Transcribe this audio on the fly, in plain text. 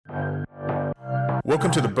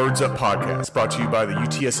Welcome to the Birds Up Podcast, brought to you by the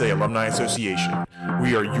UTSA Alumni Association.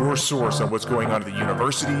 We are your source on what's going on at the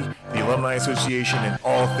university, the Alumni Association, and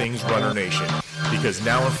all things Runner Nation. Because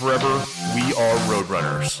now and forever, we are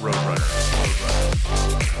Roadrunners.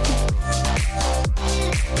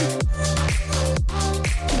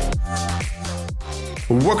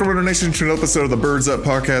 Welcome, Runner Nation, to an episode of the Birds Up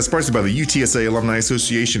Podcast, brought to you by the UTSA Alumni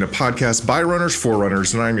Association, a podcast by runners for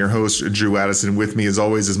runners. And I'm your host, Drew Addison. With me, as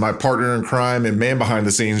always, is my partner in crime and man behind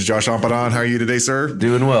the scenes, Josh Ampadon. How are you today, sir?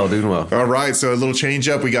 Doing well. All right, so a little change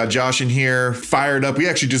up. We got Josh in here, fired up. We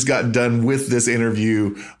actually just got done with this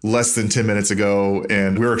interview less than 10 minutes ago,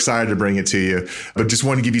 and we're excited to bring it to you. But just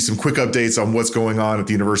want to give you some quick updates on what's going on at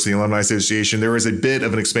the University Alumni Association. There is a bit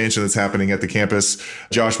of an expansion that's happening at the campus.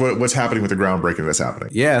 Josh, what's happening with the groundbreaking that's happening?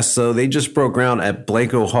 Yeah, so they just broke ground at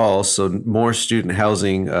Blanco Hall, so more student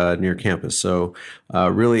housing near campus. So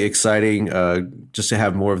really exciting just to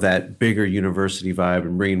have more of that bigger university vibe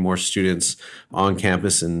and bringing more students on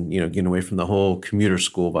campus and, getting away from the whole commuter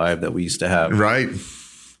school vibe that we used to have. Right.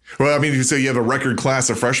 Well, I mean, so you have a record class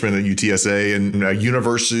of freshmen at UTSA, and a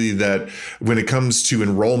university that, when it comes to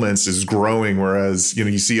enrollments, is growing, whereas,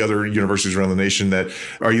 you see other universities around the nation that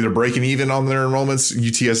are either breaking even on their enrollments.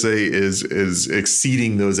 UTSA is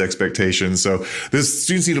exceeding those expectations. So the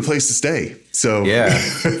students need a place to stay. So yeah,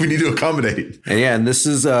 we need to accommodate. And this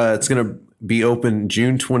is it's going to be open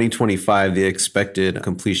June 2025, the expected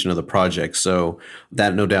completion of the project. So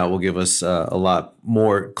that no doubt will give us a lot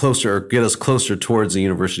more closer, or get us closer towards the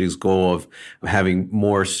university's goal of having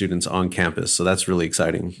more students on campus. So that's really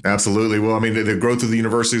exciting. Absolutely. Well, I mean, the growth of the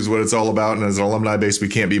university is what it's all about. And as an alumni base, we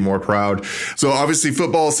can't be more proud. So obviously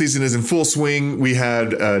football season is in full swing. We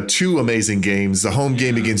had two amazing games, the home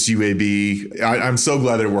game against UAB. I'm so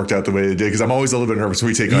glad that it worked out the way it did, because I'm always a little bit nervous when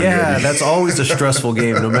we take on UAB. Yeah, that's always a stressful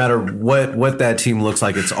game. No matter what that team looks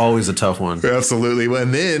like, it's always a tough one. Absolutely.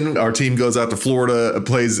 And then our team goes out to Florida,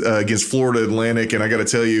 plays against Florida Atlantic. And I got to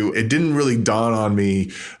tell you, it didn't really dawn on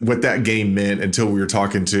me what that game meant until we were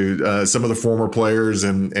talking to some of the former players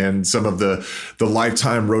and some of the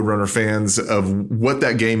lifetime Roadrunner fans of what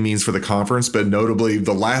that game means for the conference. But notably,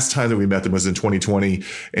 the last time that we met them was in 2020,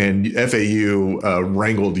 and FAU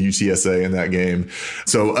wrangled UTSA in that game.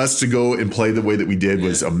 So us to go and play the way that we did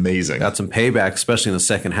was amazing. Got some payback, especially in the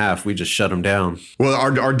second half. We just shut them down. Well,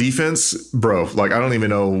 our defense, bro, I don't even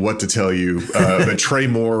know what to tell you. But Trey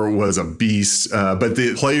Moore was a beast. But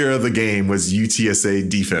the player of the game was UTSA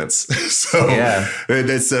defense. So yeah,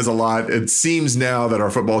 that says a lot. It seems now that our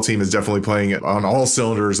football team is definitely playing on all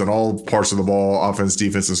cylinders on all parts of the ball, offense,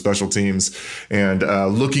 defense, and special teams. And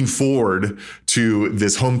looking forward to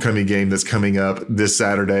this homecoming game that's coming up this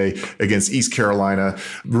Saturday against East Carolina.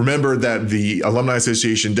 Remember that the Alumni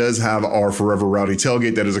Association does have our Forever Rowdy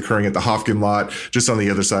tailgate that is occurring at the Hofkin lot, just on the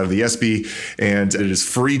other side of the SB, and it is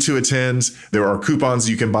free to attend. There are coupons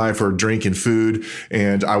you can buy for drink and food,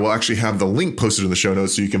 and I will actually have the link posted in the show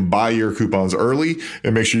notes so you can buy your coupons early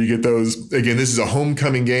and make sure you get those. Again, this is a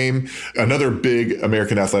homecoming game, another big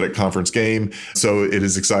American Athletic Conference game, so it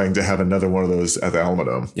is exciting to have another one of those at the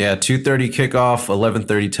Alamodome. Yeah, 2:30 kickoff,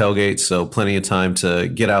 11:30 tailgate, so plenty of time to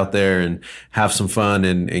get out there and have some fun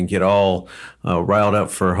and get all riled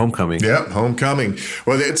up for homecoming. Yep, homecoming.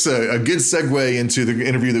 Well, it's a good segue into the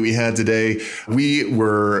interview that we had today. We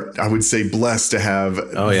were, I would say, blessed to have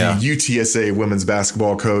the UTSA women's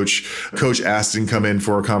basketball coach, Coach Aston, come in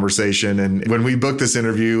for a conversation. And when we booked this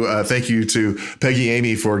interview, thank you to Peggy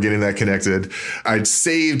Amy for getting that connected. I'd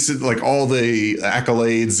saved all the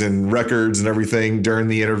accolades and records and everything during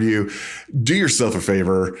the interview. Do yourself a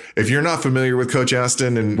favor. If you're not familiar with Coach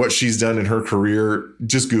Aston and what she's done in her career,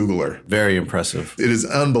 just Google her. Very impressive. It is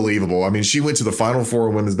unbelievable. I mean, she went to the Final Four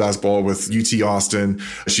in women's basketball with UT Austin.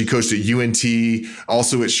 She coached at UNT,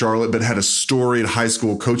 also at Charlotte, but had a storied high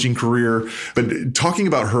school coaching career. But talking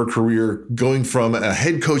about her career, going from a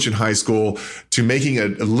head coach in high school to making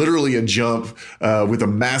literally a jump with a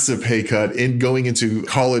massive pay cut in going into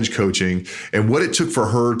college coaching, and what it took for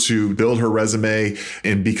her to build her resume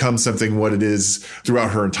and become something what it is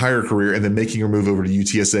throughout her entire career, and then making her move over to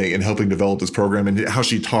UTSA and helping develop this program, and how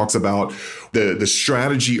she talks about the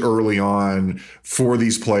strategy early on for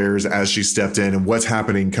these players as she stepped in and what's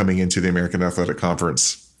happening coming into the American Athletic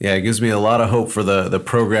Conference. Yeah, it gives me a lot of hope for the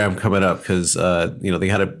program coming up because, they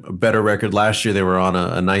had a better record last year. They were on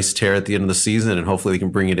a nice tear at the end of the season, and hopefully they can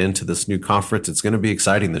bring it into this new conference. It's going to be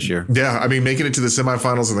exciting this year. Yeah, I mean, making it to the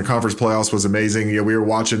semifinals and the conference playoffs was amazing. We were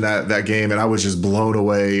watching that game, and I was just blown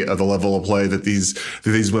away at the level of play that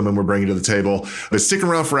these women were bringing to the table. But stick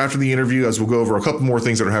around for after the interview as we'll go over a couple more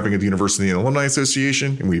things that are happening at the University and Alumni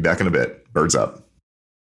Association, and we'll be back in a bit. Birds up.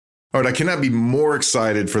 All right, I cannot be more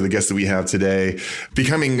excited for the guest that we have today,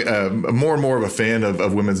 becoming more and more of a fan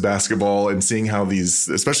of women's basketball and seeing how these,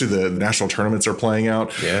 especially the national tournaments are playing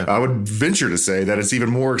out. Yeah. I would venture to say that it's even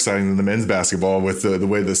more exciting than the men's basketball with the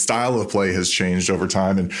way the style of play has changed over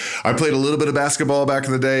time. And I played a little bit of basketball back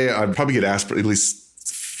in the day. I'd probably get asked at least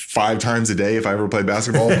 5 times a day if I ever played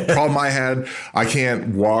basketball. Problem I had, I can't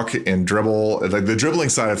walk and dribble. Like the dribbling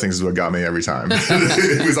side of things is what got me every time.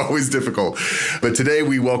 It was always difficult. But today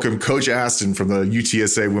we welcome Coach Aston from the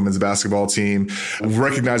UTSA women's basketball team,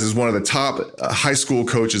 recognized as one of the top high school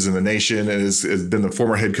coaches in the nation, and has been the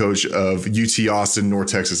former head coach of UT Austin, North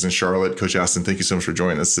Texas, and Charlotte. Coach Aston, thank you so much for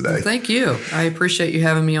joining us today. Well, thank you. I appreciate you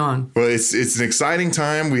having me on. Well, it's an exciting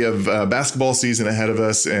time. We have basketball season ahead of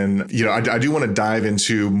us, and I do want to dive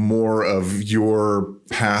into more of your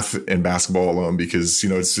path in basketball alone, because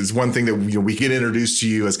it's one thing that we get introduced to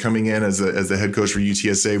you as coming in as the head coach for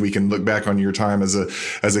UTSA. We can look back on your time as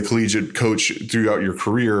a collegiate coach throughout your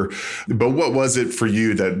career, but what was it for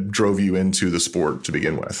you that drove you into the sport to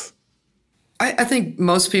begin with? I think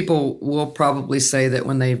most people will probably say that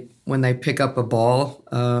when they pick up a ball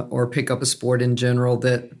or pick up a sport in general,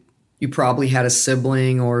 that you probably had a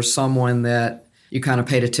sibling or someone that you kind of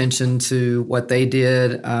paid attention to what they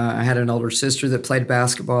did. I had an older sister that played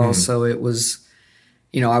basketball, so it was,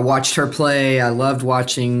 I watched her play. I loved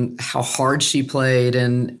watching how hard she played,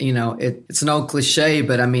 and it's an old cliche,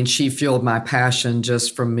 but I mean, she fueled my passion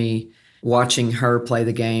just from me watching her play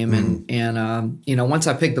the game. And once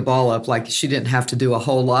I picked the ball up, like, she didn't have to do a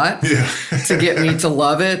whole lot to get me to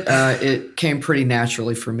love it. It came pretty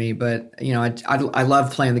naturally for me. But, I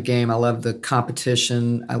love playing the game. I love the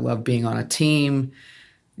competition. I love being on a team.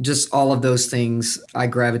 Just all of those things I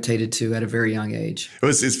gravitated to at a very young age.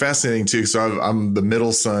 It's fascinating, too. So I'm the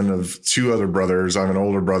middle son of 2 other brothers. I'm an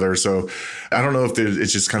older brother. So I don't know if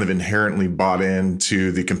it's just kind of inherently bought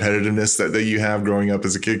into the competitiveness that you have growing up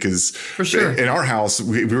as a kid. Because for sure, in our house,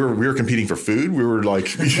 we were competing for food. We were like,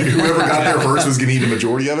 whoever got there first was going to eat a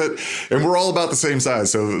majority of it. And we're all about the same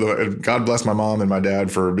size. So God bless my mom and my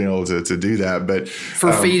dad for being able to do that. But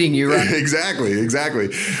for feeding you, right? Exactly.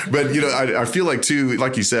 But, I feel like, too,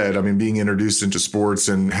 like you said, I mean, being introduced into sports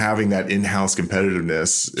and having that in-house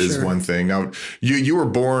competitiveness is one thing. Now, you were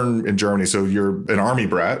born in Germany, so you're an Army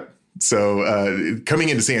brat. So coming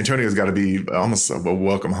into San Antonio has got to be almost a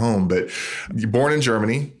welcome home. But you're born in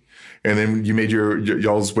Germany, and then you made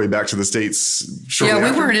y'all's way back to the States shortly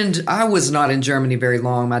after. We weren't I was not in Germany very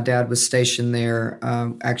long. My dad was stationed there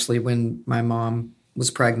actually when my mom was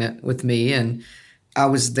pregnant with me, and I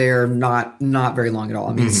was there not very long at all.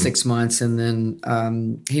 I mean, 6 months, and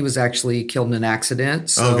then he was actually killed in an accident.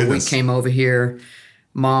 So we came over here.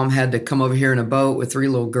 Mom had to come over here in a boat with 3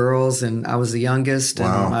 little girls, and I was the youngest.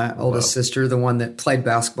 Wow. And my oldest sister, the one that played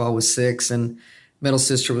basketball, was 6, and middle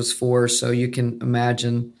sister was 4. So you can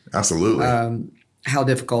imagine absolutely how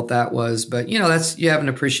difficult that was. But you have an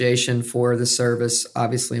appreciation for the service.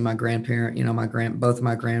 Obviously, my grandparent, both of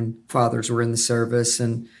my grandfathers were in the service,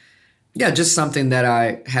 and yeah, just something that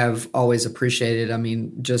I have always appreciated. I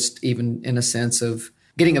mean, just even in a sense of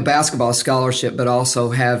getting a basketball scholarship, but also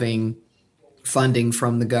having funding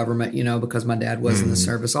from the government, because my dad was in the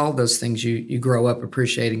service. All of those things you grow up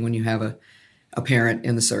appreciating when you have a parent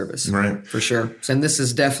in the service. Right. For sure. And this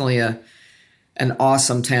is definitely an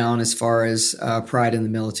awesome town as far as pride in the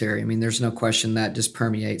military. I mean, there's no question that just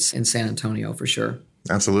permeates in San Antonio for sure.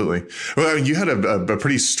 Absolutely. Well, I mean, you had a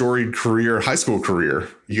pretty storied career, high school career.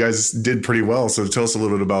 You guys did pretty well. So tell us a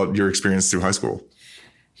little bit about your experience through high school.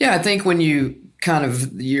 Yeah, I think when you kind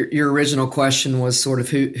of your original question was sort of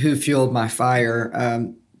who fueled my fire.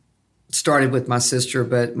 Started with my sister,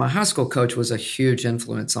 but my high school coach was a huge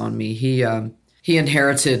influence on me. He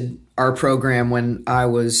inherited our program when I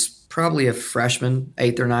was probably a freshman,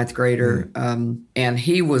 8th or 9th grader, and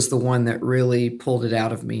he was the one that really pulled it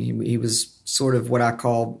out of me. He was sort of what I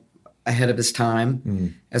call ahead of his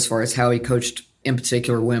time as far as how he coached, in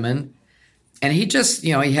particular, women. And he just,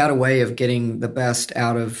 he had a way of getting the best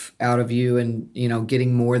out of you and,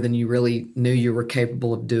 getting more than you really knew you were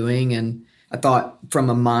capable of doing. And I thought from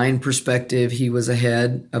a mind perspective, he was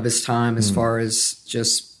ahead of his time as far as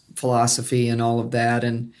just philosophy and all of that.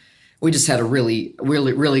 And we just had a really,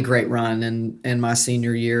 really, really great run. And in my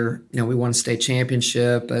senior year, we won a state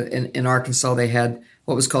championship. In Arkansas, they had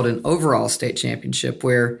what was called an overall state championship,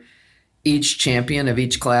 where each champion of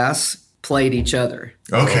each class played each other.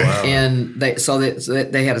 Okay. Wow. And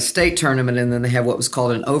they had a state tournament, and then they had what was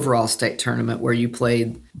called an overall state tournament, where you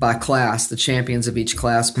played by class. The champions of each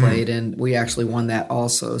class played, and we actually won that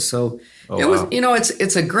also. So it was,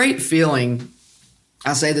 it's a great feeling.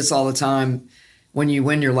 I say this all the time. when you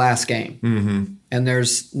win your last game and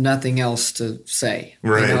there's nothing else to say.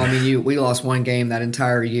 Right. You know, I mean, we lost one game that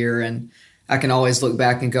entire year, and I can always look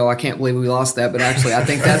back and go, I can't believe we lost that. But actually, I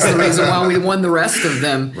think that's the reason why we won the rest of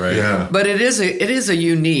them. Right. Yeah. But it is a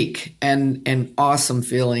unique and awesome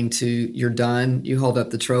feeling to you're done. You hold up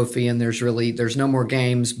the trophy, and there's no more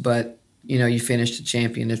games, but you finished a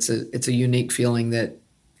champion. It's a unique feeling that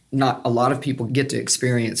not a lot of people get to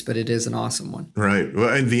experience, but it is an awesome one. Right.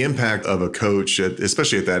 Well, and the impact of a coach,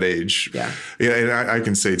 especially at that age. Yeah. Yeah. And I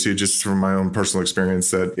can say too, just from my own personal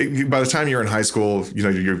experience, that by the time you're in high school,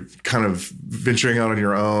 you're kind of venturing out on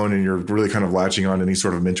your own, and you're really kind of latching on any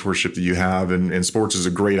sort of mentorship that you have. And sports is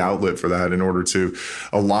a great outlet for that, in order to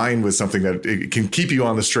align with something that it can keep you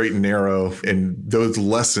on the straight and narrow. And those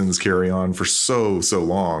lessons carry on for so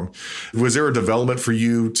long. Was there a development for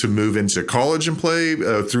you to move into college and play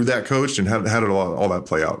through that coach, and how did all that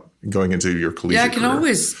play out going into your collegiate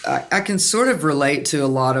career? I can sort of relate to a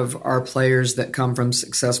lot of our players that come from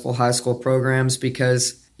successful high school programs,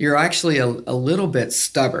 because you're actually a little bit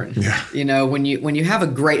stubborn. Yeah. When you have a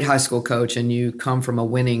great high school coach and you come from a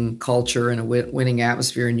winning culture and a winning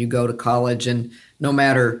atmosphere, and you go to college, and no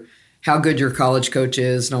matter how good your college coach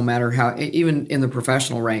is, no matter how, even in the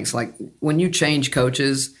professional ranks, like when you change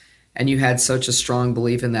coaches and you had such a strong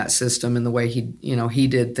belief in that system and the way he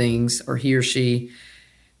did things, or he or she,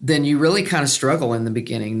 then you really kind of struggle in the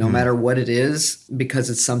beginning, no matter what it is, because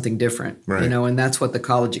it's something different, right. And that's what the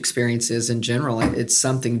college experience is in general. It's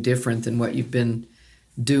something different than what you've been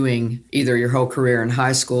doing either your whole career in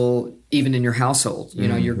high school, even in your household.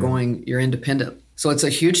 You're independent. So it's a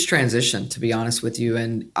huge transition, to be honest with you.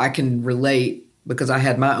 And I can relate, because I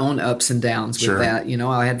had my own ups and downs with that.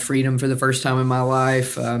 I had freedom for the first time in my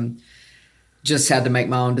life. Just had to make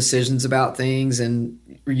my own decisions about things. And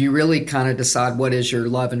you really kind of decide what is your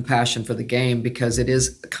love and passion for the game, because it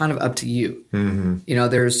is kind of up to you.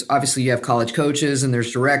 There's obviously, you have college coaches and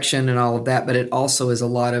there's direction and all of that, but it also is a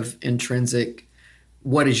lot of intrinsic,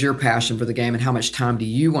 what is your passion for the game, and how much time do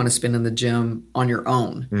you want to spend in the gym on your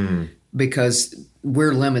own? Because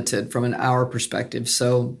we're limited from an hour perspective.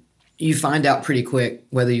 So you find out pretty quick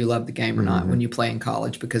whether you love the game or not when you play in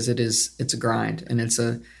college, because it's a grind, and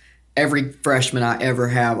every freshman I ever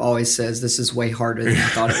have always says this is way harder than I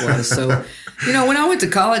thought it was. So, when I went to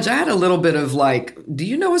college, I had a little bit of like, do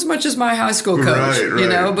you know as much as my high school coach?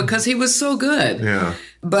 Right. Because he was so good. Yeah.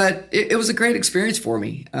 But it was a great experience for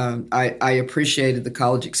me. I appreciated the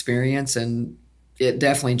college experience, and it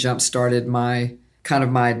definitely jump-started my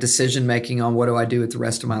decision making on what do I do with the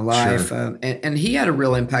rest of my life. Sure. And he had a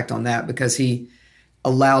real impact on that, because he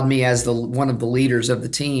allowed me, as one of the leaders of the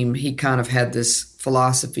team, he kind of had this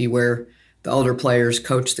philosophy where the older players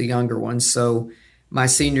coached the younger ones. So my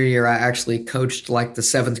senior year, I actually coached like the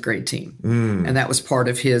 7th grade team. And that was part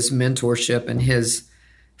of his mentorship, and his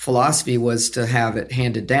philosophy was to have it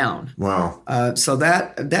handed down. Wow. So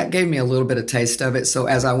that gave me a little bit of taste of it. So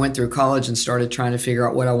as I went through college and started trying to figure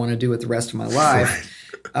out what I want to do with the rest of my life,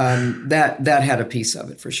 that had a piece of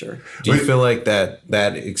it for sure. Do you feel like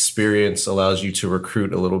that experience allows you to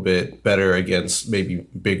recruit a little bit better against maybe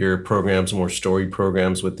bigger programs, more story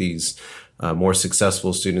programs, with these more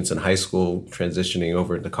successful students in high school transitioning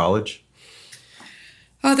over into college?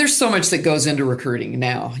 There's so much that goes into recruiting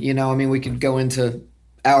now. We could go into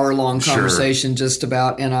hour-long conversation just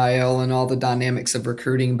about NIL and all the dynamics of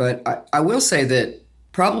recruiting. But I will say that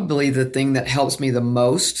probably the thing that helps me the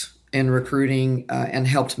most in recruiting and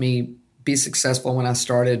helped me be successful when I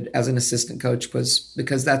started as an assistant coach was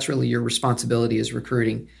because that's really your responsibility, is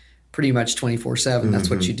recruiting pretty much 24/7. That's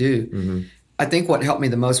what you do. I think what helped me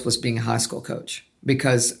the most was being a high school coach,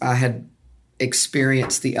 because I had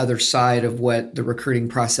experienced the other side of what the recruiting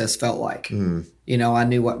process felt like. I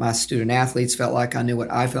knew what my student athletes felt like. I knew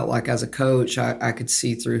what I felt like as a coach. I could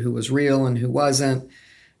see through who was real and who wasn't.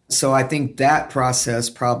 So I think that process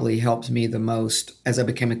probably helped me the most as I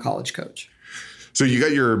became a college coach. So you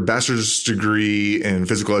got your bachelor's degree in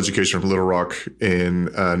physical education from Little Rock in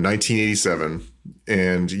 1987,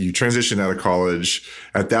 and you transitioned out of college.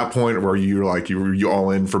 At that point, where you were like, were you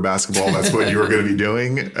all in for basketball? That's what you were going to be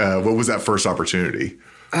doing. What was that first opportunity?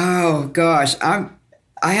 Oh gosh, I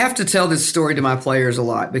have to tell this story to my players a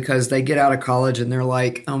lot, because they get out of college and they're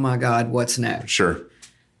like, "Oh my God, what's next?" Sure.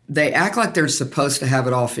 They act like they're supposed to have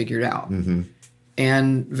it all figured out,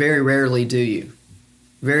 and very rarely do you.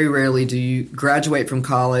 Very rarely do you graduate from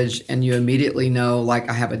college and you immediately know, like,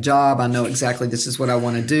 I have a job. I know exactly this is what I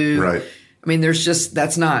want to do. Right. I mean,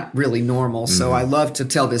 that's not really normal. So I love to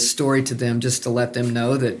tell this story to them just to let them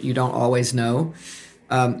know that you don't always know.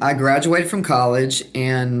 I graduated from college,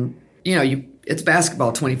 and, it's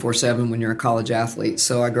basketball 24/7 when you're a college athlete.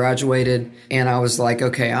 So I graduated and I was like,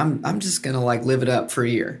 okay, I'm just going to like live it up for a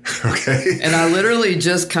year. Okay. And I literally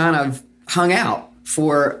just kind of hung out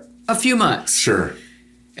for a few months. Sure.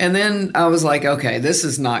 And then I was like, okay, this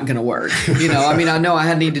is not going to work. I know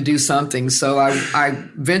I need to do something. So I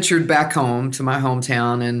ventured back home to my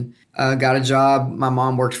hometown and got a job. My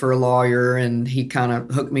mom worked for a lawyer, and he kind of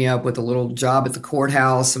hooked me up with a little job at the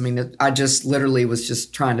courthouse. I just literally was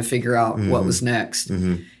just trying to figure out what was next.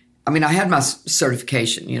 Mm-hmm. I had my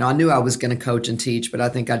certification. I knew I was going to coach and teach, but I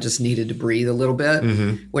think I just needed to breathe a little bit,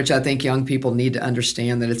 which I think young people need to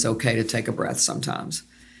understand that it's okay to take a breath sometimes.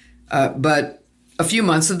 But a few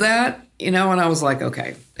months of that, and I was like,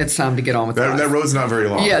 okay, it's time to get on with that. That road's not very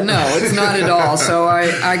long. Yeah, no, it's not at all. So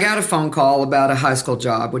I got a phone call about a high school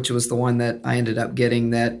job, which was the one that I ended up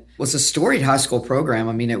getting that was a storied high school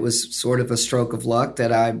program. It was sort of a stroke of luck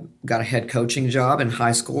that I got a head coaching job in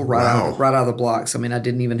high school right out of the blocks. I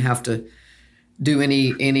didn't even have to do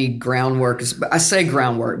any groundwork. I say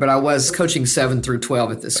groundwork, but I was coaching 7 through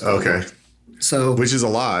 12 at this school. Okay. So, which is a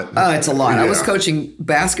lot. It's a lot. Yeah. I was coaching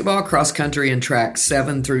basketball, cross country, and track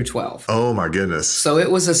 7 through 12. Oh, my goodness. So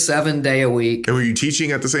it was a 7-day a week. And were you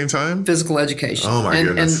teaching at the same time? Physical education. Oh, my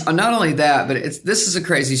goodness. And not only that, but this is a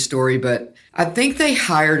crazy story, but I think they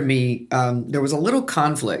hired me. There was a little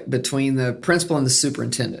conflict between the principal and the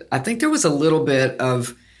superintendent. I think there was a little bit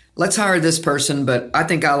of, let's hire this person, but I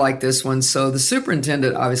think I like this one. So the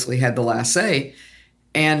superintendent obviously had the last say,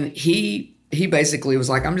 and he basically was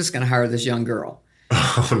like, I'm just going to hire this young girl.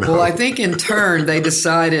 Oh, no. Well, I think in turn, they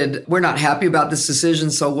decided we're not happy about this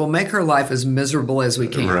decision, so we'll make her life as miserable as we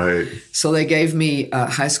can. Right. So they gave me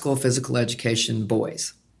high school physical education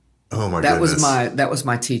boys. Oh, my goodness. That was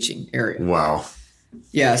my teaching area. Wow.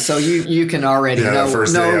 Yeah, so you can already know,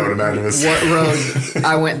 first day, I would imagine was what road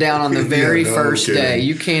I went down on the very first day.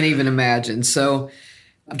 You can't even imagine. So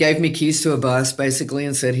gave me keys to a bus basically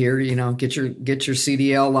and said, here, get your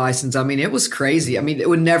CDL license. It was crazy. It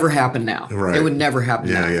would never happen now. Right. It would never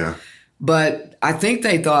happen now. Yeah. But I think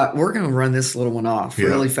they thought we're going to run this little one off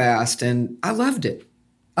really fast. And I loved it.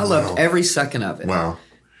 I loved every second of it. Wow.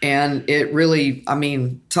 And it really,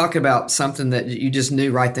 talk about something that you just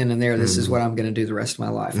knew right then and there, this is what I'm going to do the rest of my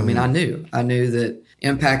life. I knew that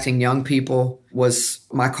impacting young people was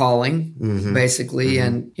my calling, basically.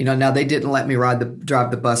 And, now they didn't let me drive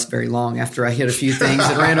the bus very long after I hit a few things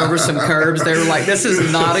and ran over some curbs. They were like, this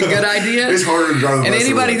is not a good idea. It's harder to drive the bus. And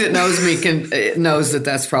anybody that knows me knows that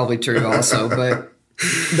that's probably true also. But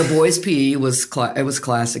the boys' PE was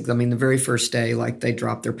classic. The very first day, like they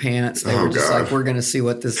dropped their pants. They were just like, we're going to see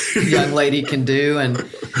what this young lady can do. And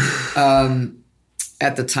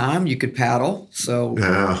at the time, you could paddle. So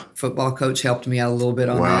football coach helped me out a little bit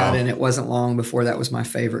on that. And it wasn't long before that was my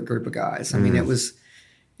favorite group of guys. It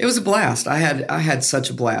was a blast. I had such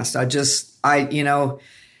a blast.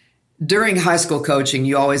 During high school coaching,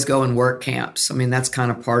 you always go and work camps. That's kind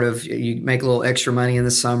of part of, you make a little extra money in the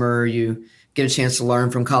summer. You get a chance to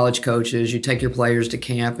learn from college coaches. You take your players to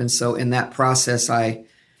camp. And so in that process,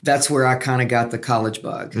 that's where I kind of got the college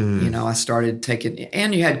bug. I started taking,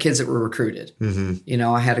 and you had kids that were recruited.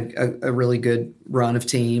 I had a really good run of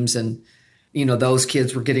teams, and, those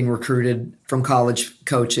kids were getting recruited from college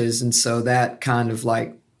coaches. And so that kind of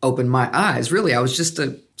like opened my eyes. Really, I was just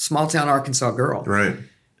a small town Arkansas girl. Right.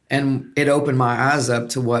 And it opened my eyes up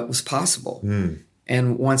to what was possible.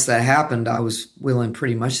 And once that happened, I was willing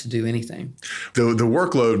pretty much to do anything. The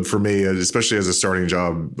workload for me, especially as a starting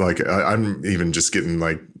job, like I'm even just getting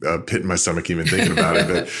like a pit in my stomach even thinking about it.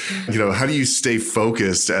 But, how do you stay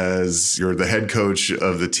focused as you're the head coach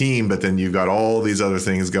of the team, but then you've got all these other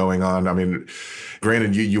things going on?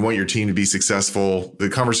 Granted, you want your team to be successful. The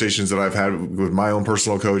conversations that I've had with my own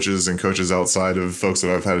personal coaches and coaches outside of folks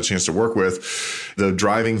that I've had a chance to work with, the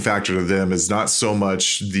driving factor to them is not so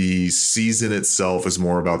much the season itself, is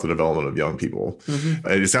more about the development of young people.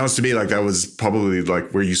 It sounds to me like that was probably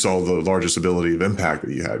like where you saw the largest ability of impact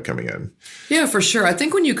that you had coming in. Yeah, for sure. I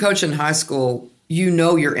think when you coach in high school,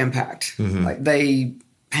 your impact. Like they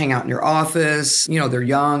hang out in your office, they're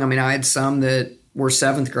young. I had some that were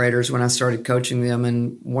 7th graders when I started coaching them,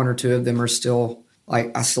 and 1 or 2 of them are still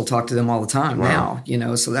like, I still talk to them all the time now,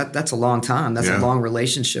 so that's a long time. That's a long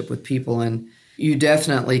relationship with people. And you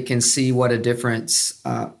definitely can see what a difference.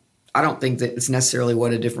 I don't think that it's necessarily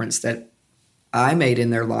what a difference that I made in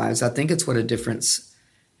their lives. I think it's what a difference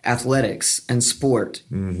athletics and sport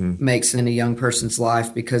makes in a young person's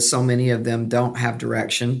life, because so many of them don't have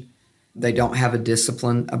direction. They don't have a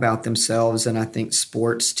discipline about themselves. And I think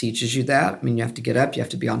sports teaches you that. You have to get up, you have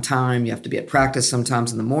to be on time, you have to be at practice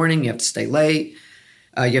sometimes in the morning, you have to stay late,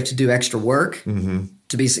 you have to do extra work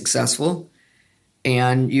to be successful.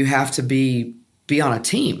 and you have to be on a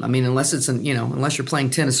team. I mean, unless you're playing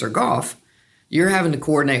tennis or golf, you're having to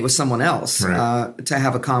coordinate with someone else to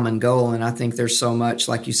have a common goal. And I think there's so much,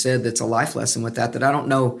 like you said, that's a life lesson with that I don't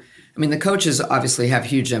know. I mean, the coaches obviously have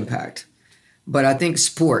huge impact, but I think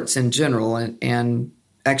sports in general and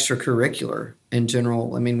extracurricular in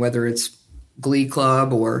general, I mean, whether it's glee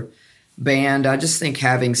club or band, I just think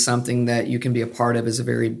having something that you can be a part of is a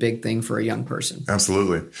very big thing for a young person.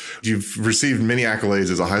 Absolutely. You've received many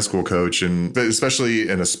accolades as a high school coach, and especially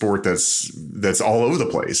in a sport that's all over the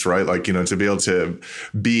place, right? Like, to be able to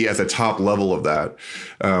be at the top level of that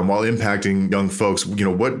while impacting young folks,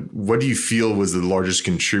 what do you feel was the largest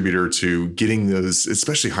contributor to getting those,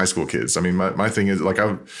 especially high school kids? I mean, my thing is like,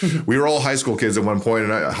 we were all high school kids at one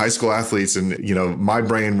point, and high school athletes, and, my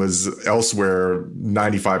brain was elsewhere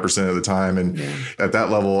 95% of the time. And at that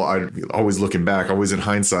level, I always looking back, always in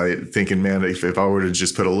hindsight, thinking, man, if I were to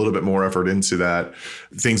just put a little bit more effort into that,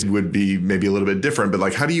 things would be maybe a little bit different. But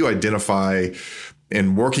like, how do you identify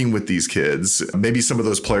in working with these kids, maybe some of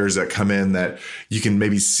those players that come in that you can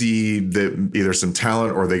maybe see that either some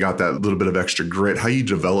talent or they got that little bit of extra grit, how you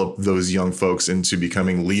develop those young folks into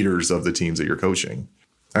becoming leaders of the teams that you're coaching?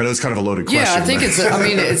 I know it's kind of a loaded question. Yeah, I think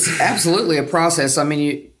it's absolutely a process. I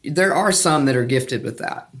mean, there are some that are gifted with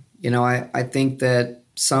that. I think that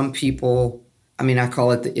some people, I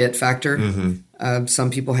call it the it factor. Mm-hmm.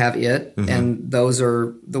 Some people have it, and those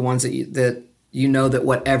are the ones that that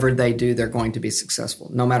whatever they do, they're going to be successful,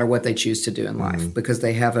 no matter what they choose to do in life, because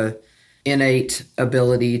they have a innate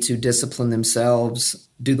ability to discipline themselves,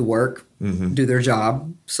 do the work, do their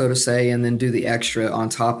job, so to say, and then do the extra on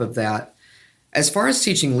top of that. As far as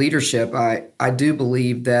teaching leadership, I do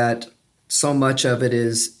believe that so much of it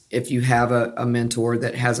is if you have a mentor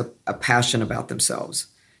that has a passion about themselves.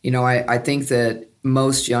 I think that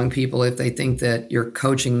most young people, if they think that you're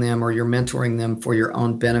coaching them or you're mentoring them for your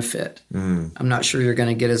own benefit, I'm not sure you're going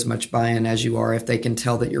to get as much buy-in as you are if they can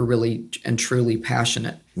tell that you're really and truly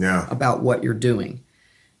passionate about what you're doing.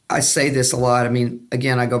 I say this a lot.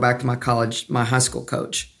 Again, I go back to my high school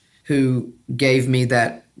coach who gave me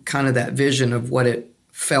that kind of that vision of what it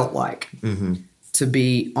felt like to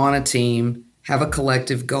be on a team, have a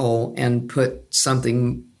collective goal, and put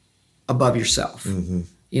something above yourself.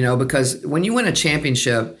 Because when you win a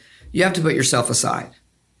championship, you have to put yourself aside.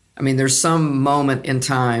 There's some moment in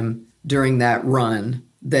time during that run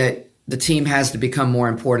that the team has to become more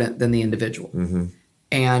important than the individual.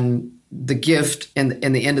 And the gift in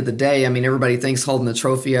the end of the day, everybody thinks holding the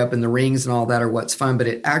trophy up and the rings and all that are what's fun, but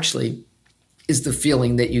it actually is the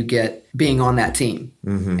feeling that you get being on that team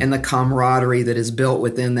and the camaraderie that is built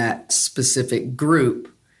within that specific group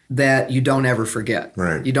that you don't ever forget.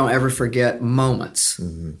 Right. You don't ever forget moments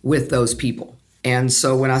with those people. And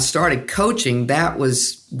so when I started coaching, that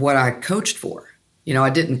was what I coached for. I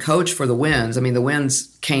didn't coach for the wins. The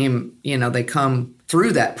wins came, they come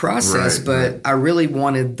through that process, but I really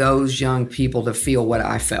wanted those young people to feel what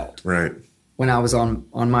I felt when I was on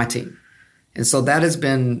my team. And so that has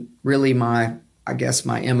been really my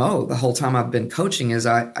MO the whole time I've been coaching is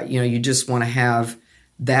you just want to have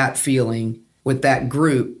that feeling with that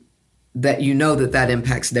group that that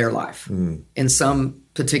impacts their life in some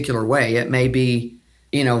particular way. It may be,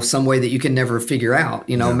 some way that you can never figure out.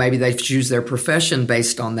 Maybe they choose their profession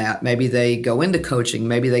based on that. Maybe they go into coaching.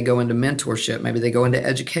 Maybe they go into mentorship. Maybe they go into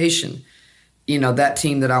education. That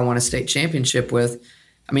team that I won a state championship with,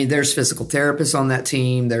 there's physical therapists on that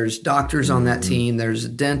team. There's doctors on that team. There's a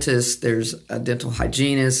dentist. There's a dental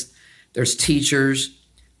hygienist. There's teachers.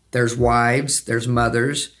 There's wives. There's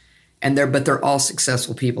mothers. But they're all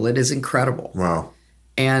successful people. It is incredible. Wow.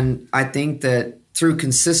 And I think that through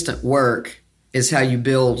consistent work is how you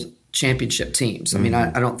build championship teams.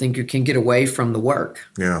 I don't think you can get away from the work.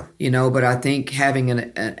 Yeah. But I think having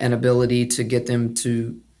an ability to get them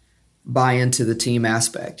to buy into the team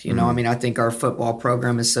aspect. I think our football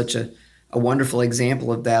program is such a wonderful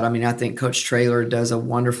example of that. I think Coach Traylor does a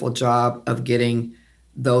wonderful job of getting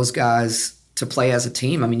those guys to play as a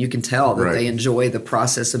team. You can tell that they enjoy the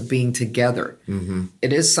process of being together.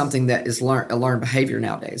 It is something that is a learned behavior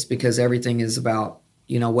nowadays because everything is about,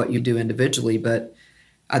 what you do individually. But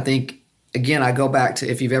I think, again, I go back to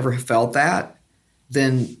if you've ever felt that,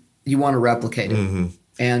 then you want to replicate it.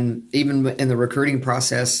 And even in the recruiting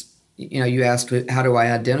process, you asked, how do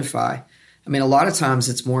I identify? A lot of times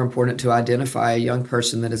it's more important to identify a young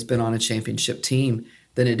person that has been on a championship team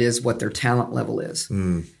than it is what their talent level is.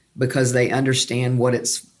 Because they understand what it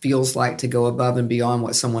feels like to go above and beyond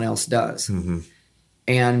what someone else does.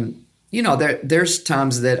 And There's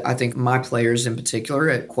times that I think my players in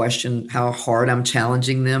particular question how hard I'm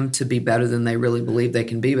challenging them to be better than they really believe they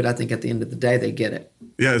can be. But I think at the end of the day, they get it.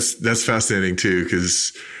 Yeah, that's fascinating too,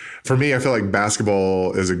 because for me, I feel like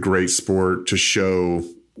basketball is a great sport to show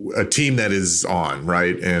a team that is on,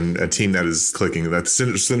 right? And a team that is clicking. That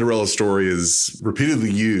Cinderella story is repeatedly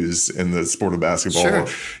used in the sport of basketball. Sure.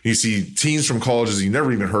 You see teams from colleges you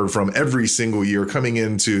never even heard from every single year coming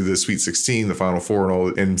into the Sweet 16, the Final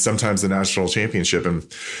Four, and sometimes the national championship.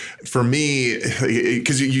 And for me,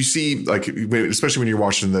 because you see, like, especially when you're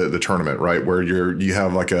watching the tournament, right, where you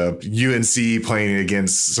have like a UNC playing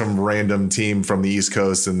against some random team from the East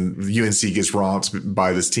Coast, and UNC gets romped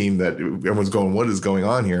by this team that everyone's going, what is going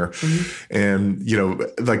on here? Mm-hmm. And,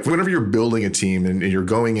 like whenever you're building a team and you're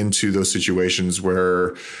going into those situations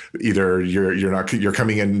where either you're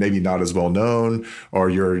coming in maybe not as well known, or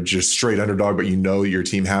you're just straight underdog, but your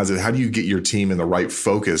team has it. How do you get your team in the right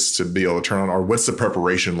focus to be able to turn on, or what's the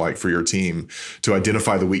preparation like for your team to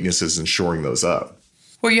identify the weaknesses and shoring those up?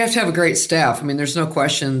 Well, you have to have a great staff. I mean, there's no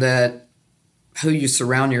question that who you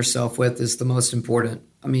surround yourself with is the most important.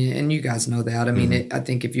 I mean, and you guys know that. I mean, I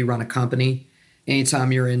think if you run a company,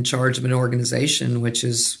 anytime you're in charge of an organization, which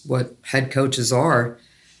is what head coaches are,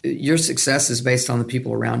 your success is based on the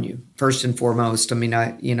people around you, first and foremost. I mean,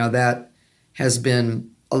 that has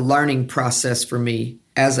been a learning process for me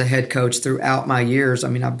as a head coach throughout my years. I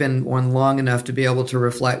mean, I've been one long enough to be able to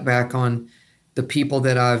reflect back on the people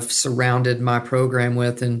that I've surrounded my program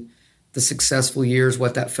with and the successful years,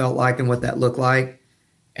 what that felt like and what that looked like,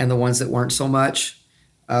 and the ones that weren't so much.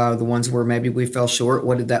 The ones where maybe we fell short,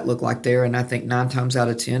 what did that look like there? And I think 9 times out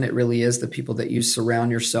of 10, it really is the people that you surround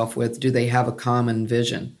yourself with. Do they have a common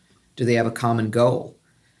vision? Do they have a common goal?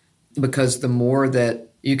 Because the more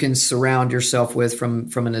that you can surround yourself with from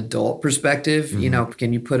an adult perspective,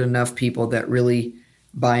 can you put enough people that really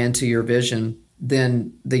buy into your vision,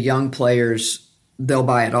 then the young players, they'll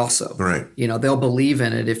buy it also. Right. They'll believe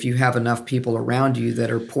in it if you have enough people around you that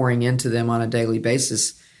are pouring into them on a daily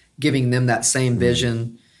basis, giving them that same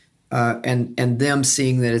vision. And them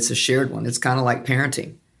seeing that it's a shared one. It's kind of like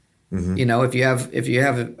parenting. Mm-hmm. If you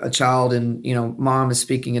have a child and mom is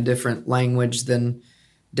speaking a different language than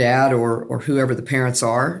dad or whoever the parents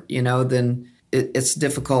are, then it's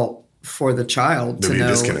difficult for the child to know.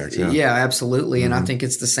 Disconnect, yeah, absolutely. Mm-hmm. And I think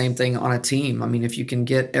it's the same thing on a team. I mean, if you can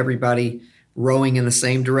get everybody rowing in the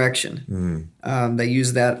same direction, they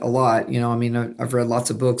use that a lot. I've read lots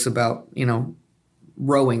of books about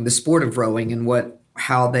rowing, the sport of rowing, and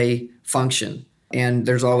how they function. And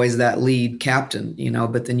there's always that lead captain,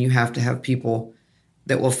 but then you have to have people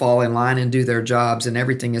that will fall in line and do their jobs, and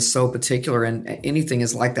everything is so particular, and anything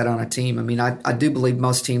is like that on a team. I mean, I do believe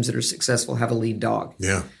most teams that are successful have a lead dog.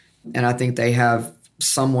 Yeah. And I think they have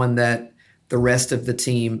someone that the rest of the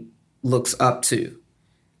team looks up to,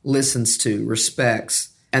 listens to, respects,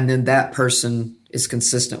 and then that person is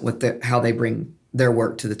consistent with how they bring their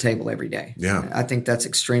work to the table every day. Yeah. I think that's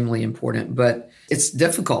extremely important, but it's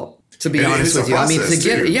difficult, to be honest with you. I mean, to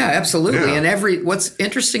get it. Yeah, absolutely. Yeah. And what's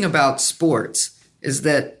interesting about sports is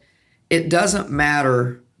that it doesn't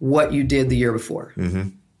matter what you did the year before. Mm-hmm.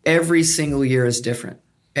 Every single year is different.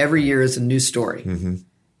 Every year is a new story. Mm-hmm.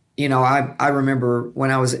 I remember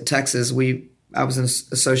when I was at Texas, I was an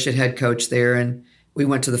associate head coach there, and we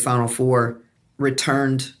went to the Final Four,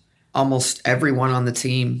 returned almost everyone on the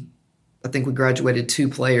team. I think we graduated 2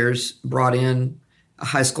 players, brought in a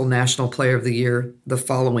high school national player of the year the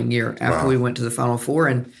following year after we went to the Final Four.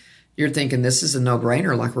 And you're thinking, this is a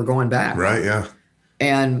no-brainer, like we're going back. Right, yeah.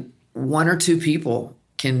 And 1 or 2 people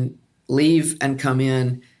can leave and come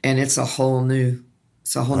in, and it's a whole new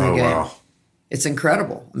game. Wow. It's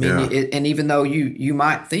incredible. I mean, and even though you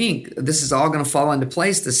might think this is all going to fall into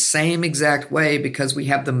place the same exact way because we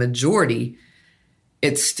have the majority,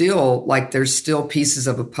 it's still like there's still pieces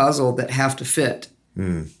of a puzzle that have to fit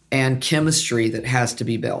and chemistry that has to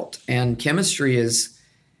be built. And chemistry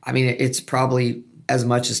it's probably as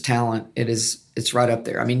much as talent. It's right up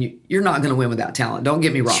there. I mean, you're not going to win without talent. Don't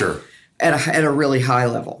get me wrong. Sure. At a really high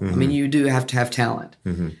level. Mm-hmm. I mean, you do have to have talent.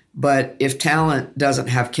 Mm-hmm. But if talent doesn't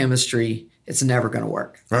have chemistry, it's never going to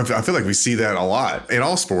work. I feel like we see that a lot in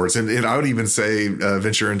all sports. And I would even say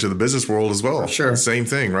venture into the business world as well. Sure. Same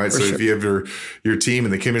thing, right? If you have your team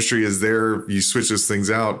and the chemistry is there, you switch those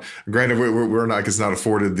things out. Granted, we're not, because not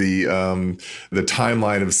afforded the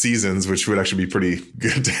timeline of seasons, which would actually be pretty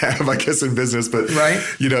good to have, I guess, in business. But,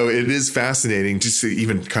 it is fascinating just to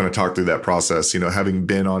even kind of talk through that process, having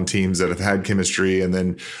been on teams that have had chemistry. And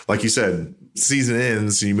then, like you said, season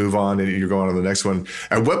ends, you move on and you're going on to the next one.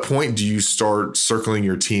 At what point do you start circling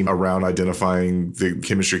your team around identifying the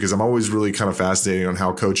chemistry? Because I'm always really kind of fascinated on how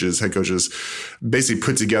head coaches basically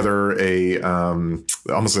put together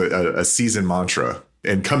almost a season mantra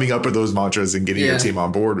and coming up with those mantras and getting your team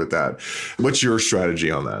on board with that. What's your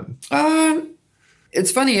strategy on that?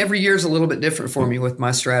 It's funny. Every year is a little bit different for me with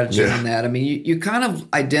my strategy on that. I mean, you kind of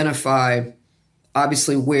identify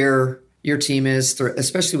obviously where your team is,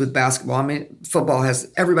 especially with basketball. I mean,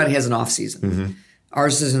 everybody has an off season. Mm-hmm.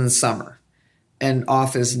 Ours is in the summer, and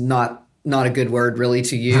off is not a good word really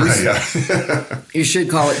to use. You should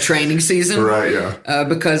call it training season. Right, yeah.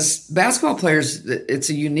 Because basketball players, it's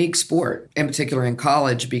a unique sport, in particular in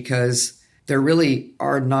college, because there really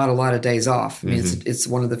are not a lot of days off. I mean, it's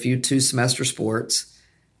one of the few 2-semester sports.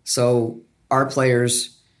 So our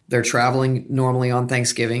players, they're traveling normally on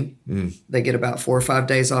Thanksgiving. They get about 4 or 5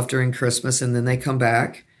 days off during Christmas, and then they come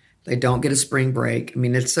back. They don't get a spring break. I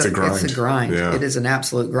mean, it's a grind. Yeah. It is an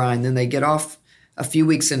absolute grind. Then they get off a few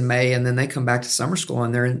weeks in May, and then they come back to summer school,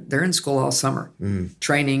 and they're in school all summer,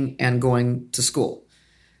 training and going to school.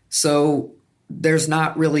 So there's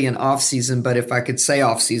not really an off season, but if I could say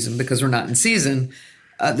off season, because we're not in season,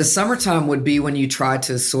 the summertime would be when you try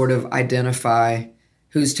to sort of identify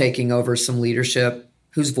who's taking over some leadership,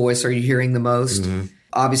 whose voice are you hearing the most.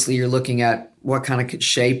 Obviously, you're looking at what kind of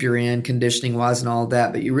shape you're in, conditioning wise and all of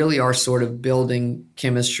that, but you really are sort of building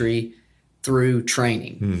chemistry through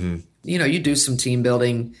training. You know, you do some team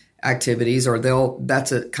building activities, or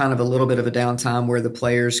that's a kind of a little bit of a downtime where the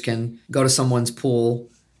players can go to someone's pool,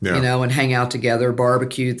 you know, and hang out together,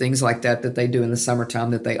 barbecue, things like that they do in the summertime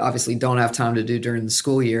that they obviously don't have time to do during the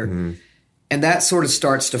school year. And that sort of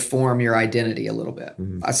starts to form your identity a little bit.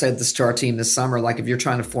 I said this to our team this summer, like if you're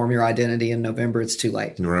trying to form your identity in November, it's too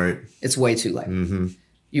late. Right. It's way too late.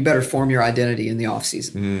 You better form your identity in the off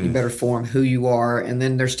season. You better form who you are. And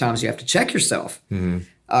then there's times you have to check yourself,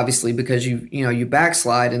 obviously, because you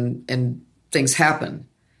backslide and things happen.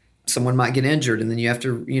 Someone might get injured and then you have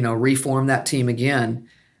to, reform that team again.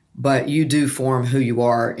 But you do form who you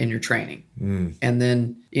are in your training. And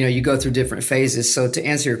then, you go through different phases. So to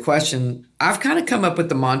answer your question, I've kind of come up with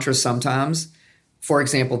the mantra sometimes. For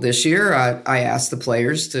example, this year, I asked the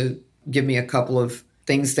players to give me a couple of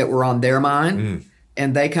things that were on their mind.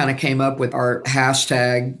 And they kind of came up with our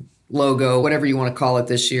hashtag, logo, whatever you want to call it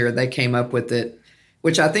this year. They came up with it,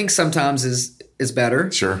 which I think sometimes is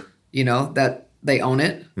better. Sure. That they own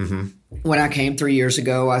it. When I came 3 years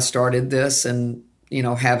ago, I started this and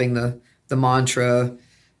having the mantra,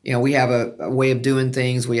 we have a way of doing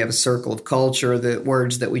things. We have a circle of culture, the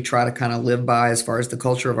words that we try to kind of live by as far as the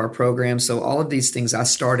culture of our program. So all of these things I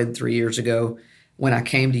started 3 years ago when I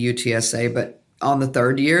came to UTSA. But on the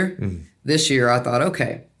third year, this year, I thought,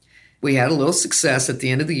 okay, we had a little success at the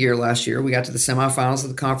end of the year last year. We got to the semifinals of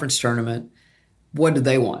the conference tournament. What did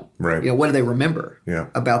they want? Right. What do they remember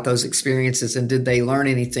about those experiences? And did they learn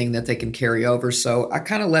anything that they can carry over? So I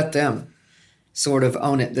kind of let them sort of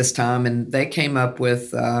own it this time, and they came up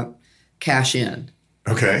with cash in.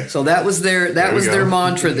 Okay. So that was their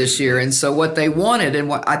mantra this year. And so what they wanted, and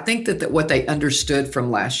what I think that what they understood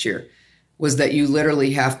from last year was that you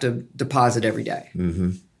literally have to deposit every day.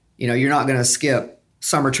 You're not going to skip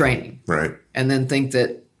summer training. Right. And then think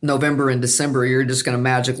that November and December you're just going to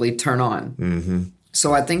magically turn on.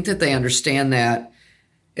 So I think that they understand that.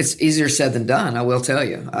 It's easier said than done, I will tell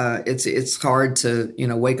you. It's hard to,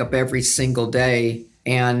 wake up every single day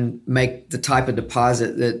and make the type of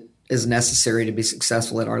deposit that is necessary to be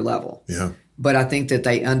successful at our level. Yeah. But I think that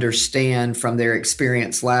they understand from their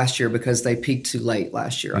experience last year, because they peaked too late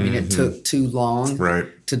last year. I mean, it took too long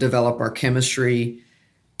to develop our chemistry,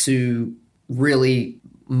 to really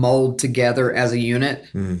mold together as a unit.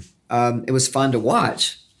 It was fun to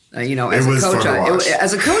watch. As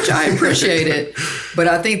a coach, I appreciate it, but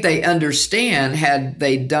I think they understand, had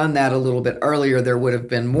they done that a little bit earlier, there would have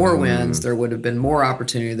been more wins, there would have been more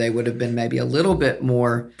opportunity, they would have been maybe a little bit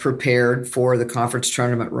more prepared for the conference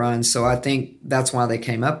tournament run. So I think that's why they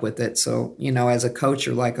came up with it. So, as a coach,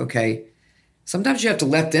 you're like, okay, sometimes you have to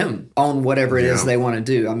let them own whatever it is they want to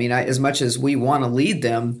do. I mean, as much as we want to lead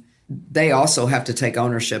them, they also have to take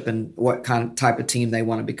ownership in what type of team they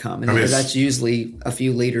want to become. And that's usually a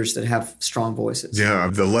few leaders that have strong voices. Yeah,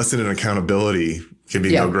 the lesson in accountability can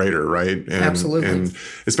be no greater, right? And, absolutely. And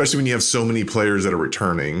especially when you have so many players that are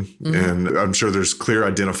returning. And I'm sure there's clear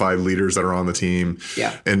identified leaders that are on the team.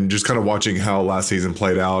 Yeah. And just kind of watching how last season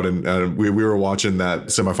played out. And we were watching that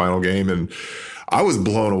semifinal game, and I was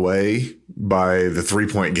blown away by the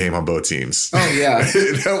 3-point game on both teams. Oh, yeah.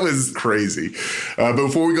 That was crazy. But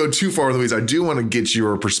before we go too far, Louise, I do want to get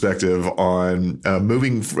your perspective on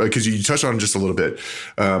moving, because you touched on it just a little bit,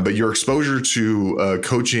 but your exposure to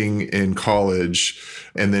coaching in college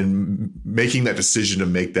and then making that decision to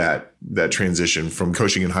make that transition from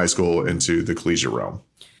coaching in high school into the collegiate realm.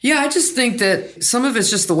 Yeah, I just think that some of it's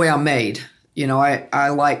just the way I'm made. You know, I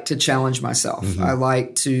like to challenge myself. Mm-hmm. I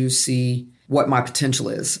like to see what my potential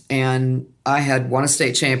is. And I had won a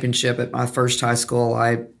state championship at my first high school.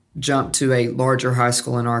 I jumped to a larger high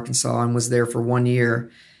school in Arkansas and was there for 1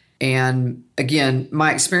 year. And again,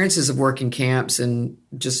 my experiences of working camps and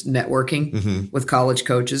just networking mm-hmm. with college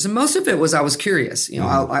coaches, and most of it was I was curious. You know,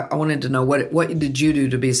 mm-hmm. I wanted to know what did you do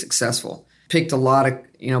to be successful? Picked a lot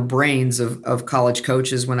of, brains of college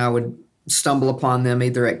coaches when I would stumble upon them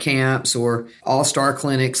either at camps or all-star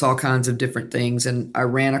clinics, all kinds of different things. And I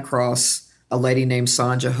ran across a lady named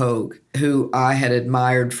Sonja Hogue, who I had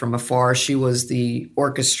admired from afar. She was the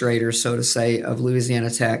orchestrator, so to say, of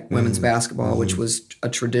Louisiana Tech women's basketball, which was a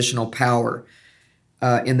traditional power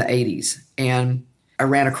in the 80s. And I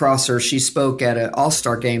ran across her. She spoke at an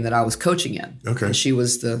all-star game that I was coaching in. Okay. And she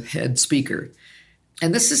was the head speaker.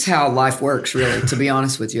 And this is how life works, really, to be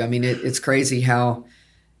honest with you. I mean, it's crazy how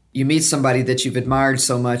you meet somebody that you've admired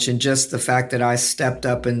so much, and just the fact that I stepped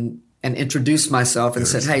up and introduced myself and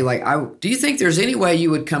said, hey, do you think there's any way you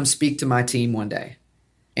would come speak to my team one day?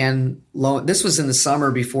 And this was in the summer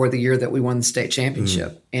before the year that we won the state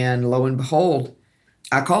championship. And lo and behold,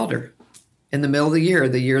 I called her in the middle of the year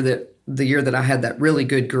that I had that really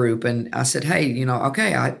good group. And I said, hey,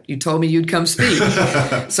 you told me you'd come speak.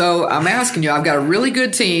 So I'm asking you, I've got a really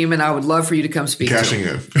good team and I would love for you to come speak. Cashing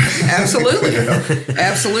in. Absolutely.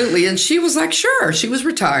 Absolutely. And she was like, sure. She was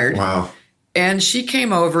retired. Wow. And she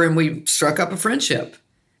came over and we struck up a friendship.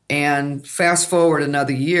 And fast forward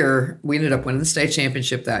another year, we ended up winning the state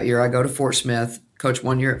championship that year. I go to Fort Smith, coach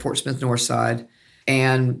 1 year at Fort Smith Northside.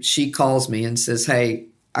 And she calls me and says, hey,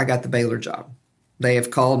 I got the Baylor job. They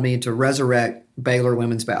have called me to resurrect Baylor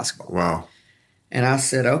women's basketball. Wow. And I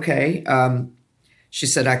said, okay. She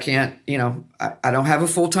said, I can't, I don't have a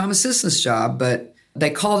full-time assistant's job, but they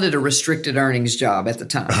called it a restricted earnings job at the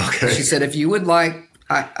time. Okay. She said, if you would like,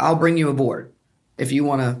 I'll bring you aboard if you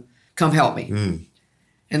want to come help me. Mm.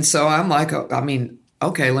 And so I'm like,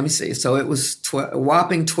 okay, let me see. So it was a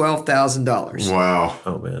whopping $12,000. Wow.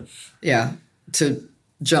 Oh, man. Yeah, to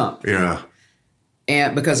jump. Yeah.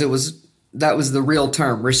 And because that was the real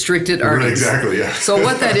term, restricted earnings. Exactly, yeah. So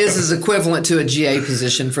what that is equivalent to a GA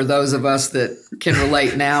position. For those of us that can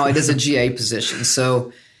relate now, it is a GA position.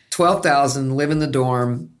 So $12,000, live in the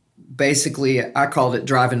dorm. Basically, I called it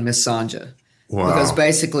driving Miss Sonja. Wow. Because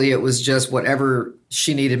basically it was just whatever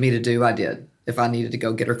she needed me to do, I did. If I needed to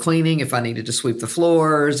go get her cleaning, if I needed to sweep the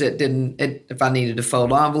floors, if I needed to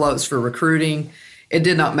fold envelopes for recruiting, it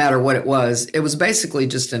did not matter what it was. It was basically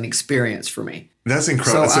just an experience for me. That's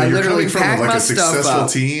incredible. So I you're literally coming from packed my a successful stuff up.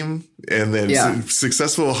 Team and then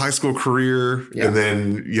successful high school career. Yeah. And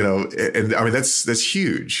then, that's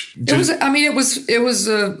huge. It was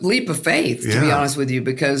a leap of faith, to be honest with you,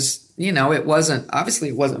 because, it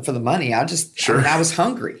wasn't for the money. I was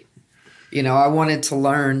hungry. I wanted to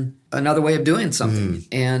learn another way of doing something. Mm.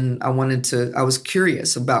 And I was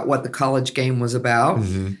curious about what the college game was about.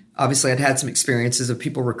 Mm-hmm. Obviously, I'd had some experiences of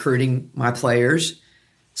people recruiting my players.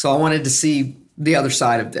 So I wanted to see the other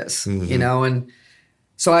side of this, mm-hmm. And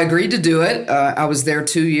so I agreed to do it. I was there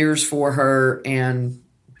 2 years for her and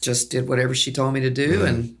just did whatever she told me to do. Mm-hmm.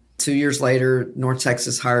 And 2 years later, North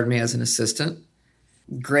Texas hired me as an assistant.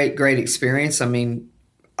 Great experience. I mean,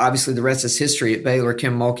 obviously the rest is history at Baylor.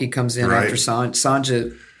 Kim Mulkey comes in after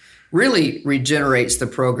Sonja really regenerates the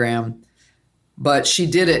program. But she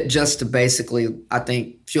did it just to basically, I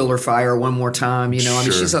think, fuel her fire one more time.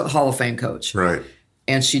 She's a Hall of Fame coach. Right.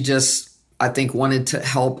 And she just, I think, wanted to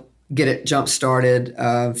help get it jump-started.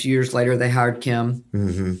 A few years later, they hired Kim.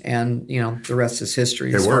 Mm-hmm. And, the rest is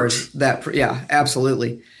history. As far as that. Yeah,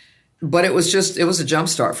 absolutely. But it was a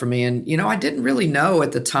jump-start for me. And, I didn't really know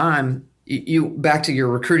at the time, back to your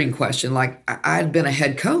recruiting question, like I had been a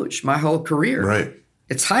head coach my whole career. Right.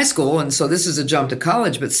 It's high school, and so this is a jump to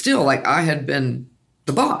college, but still, like I had been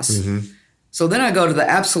the boss. Mm-hmm. So then I go to the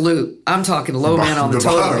absolute, I'm talking low man on the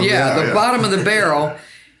total. Bottom, the bottom of the barrel.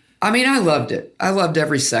 I mean, I loved it. I loved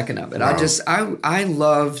every second of it. Wow. I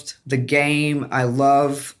loved the game. I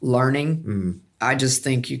love learning. Mm. I just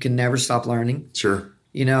think you can never stop learning. Sure.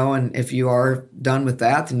 And if you are done with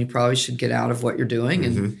that, then you probably should get out of what you're doing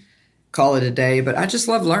and call it a day. But I just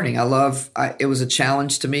love learning. It was a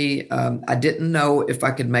challenge to me. I didn't know if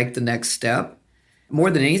I could make the next step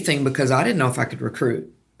more than anything because I didn't know if I could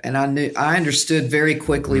recruit. And I understood very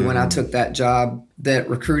quickly when I took that job that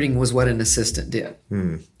recruiting was what an assistant did.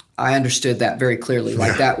 I understood that very clearly.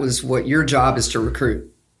 Like that was what your job is to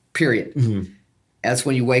recruit, period. That's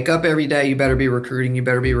when you wake up every day, you better be recruiting. You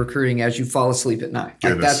better be recruiting as you fall asleep at night.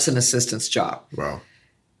 Like that's an assistant's job. Wow.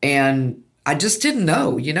 And I just didn't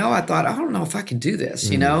know, I thought, I don't know if I can do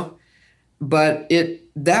this, but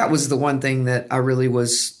that was the one thing that I really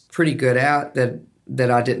was pretty good at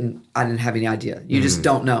that I didn't have any idea. You just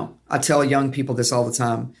don't know. I tell young people this all the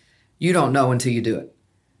time. You don't know until you do it.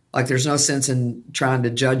 Like there's no sense in trying to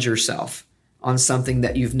judge yourself on something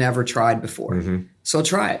that you've never tried before. So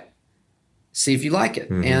try it. See if you like it.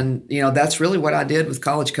 And, that's really what I did with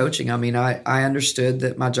college coaching. I mean, I understood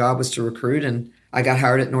that my job was to recruit, and I got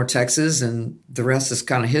hired at North Texas, and the rest is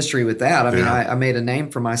kind of history with that. I mean, I made a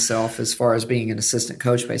name for myself as far as being an assistant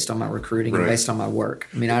coach based on my recruiting and based on my work.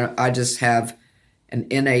 I mean, I just have an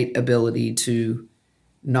innate ability to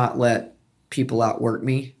not let people outwork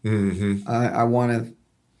me.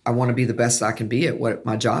 I want to be the best I can be at what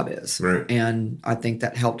my job is. Right. And I think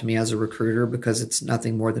that helped me as a recruiter because it's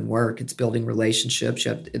nothing more than work. It's building relationships.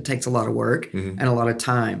 It takes a lot of work and a lot of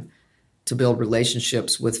time to build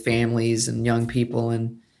relationships with families and young people.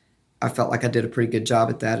 And I felt like I did a pretty good job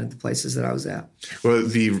at that at the places that I was at. Well,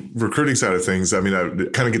 the recruiting side of things, I mean, I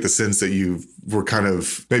kind of get the sense that you were kind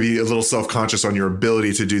of maybe a little self-conscious on your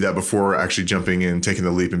ability to do that before actually jumping in, taking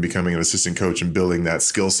the leap and becoming an assistant coach and building that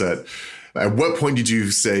skill set. At what point did you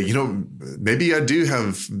say, maybe I do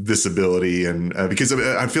have this ability? And because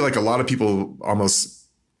I feel like a lot of people almost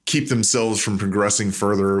keep themselves from progressing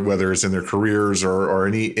further, whether it's in their careers or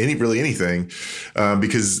anything,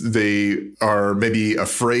 because they are maybe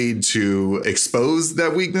afraid to expose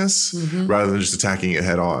that weakness rather than just attacking it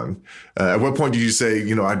head on. At what point did you say,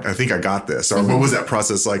 I think I got this? Or what was that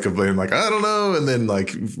process like of being like, I don't know, and then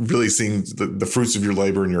like really seeing the fruits of your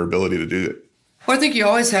labor and your ability to do it? Well, I think you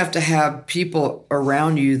always have to have people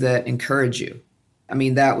around you that encourage you. I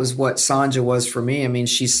mean, that was what Sanja was for me. I mean,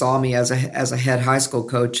 she saw me as a head high school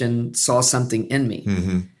coach and saw something in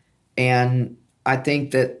me. And I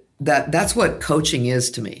think that's what coaching is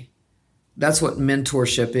to me. That's what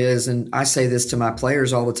mentorship is. And I say this to my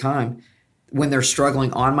players all the time. When they're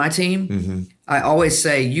struggling on my team, I always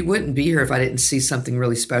say, you wouldn't be here if I didn't see something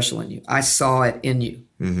really special in you. I saw it in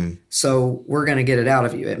you. So we're going to get it out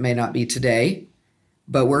of you. It may not be today,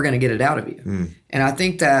 but we're going to get it out of you. And I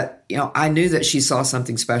think that, I knew that she saw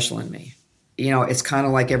something special in me. It's kind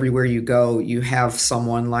of like everywhere you go, you have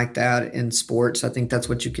someone like that in sports. I think that's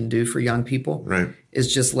what you can do for young people, right?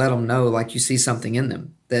 Is just let them know, like, you see something in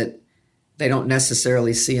them that they don't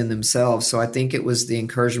necessarily see in themselves. So I think it was the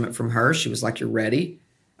encouragement from her. She was like, you're ready.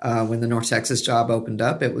 When the North Texas job opened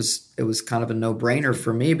up, it was kind of a no-brainer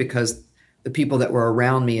for me because the people that were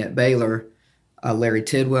around me at Baylor, Larry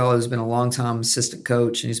Tidwell, who's been a long-time assistant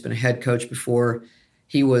coach, and he's been a head coach before.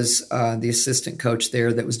 He was the assistant coach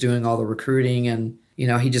there that was doing all the recruiting. And,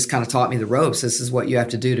 he just kind of taught me the ropes. This is what you have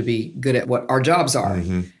to do to be good at what our jobs are.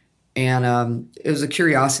 And it was a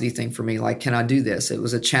curiosity thing for me. Like, can I do this? It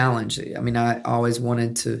was a challenge. I mean, I always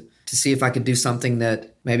wanted to see if I could do something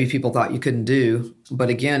that maybe people thought you couldn't do. But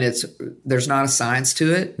again, there's not a science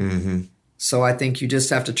to it. So I think you just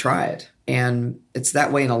have to try it. And it's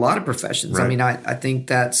that way in a lot of professions. Right. I mean, I think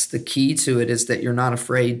that's the key to it, is that you're not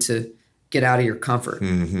afraid to get out of your comfort.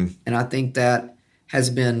 And I think that has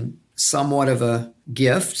been somewhat of a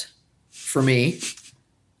gift for me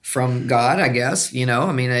from God, I guess.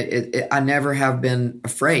 I mean, I never have been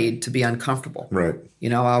afraid to be uncomfortable. Right.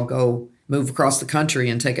 I'll go move across the country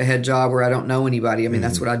and take a head job where I don't know anybody. I mean,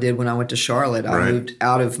 that's what I did when I went to Charlotte. I moved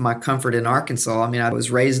out of my comfort in Arkansas. I mean, I was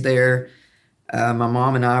raised there. My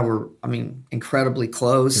mom and I were, incredibly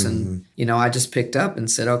close. And, I just picked up and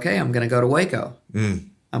said, okay, I'm going to go to Waco.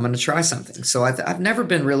 I'm going to try something. So I've never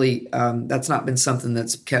been really, that's not been something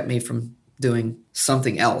that's kept me from doing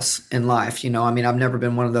something else in life. I've never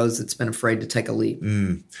been one of those that's been afraid to take a leap.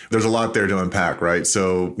 There's a lot there to unpack, right?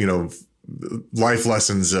 So, life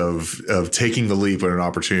lessons of taking the leap when an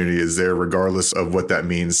opportunity is there, regardless of what that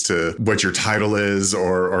means to what your title is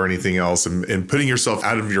or anything else. And putting yourself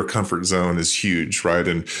out of your comfort zone is huge, right?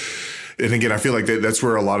 And again, I feel like that's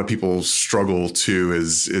where a lot of people struggle too,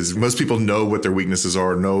 is most people know what their weaknesses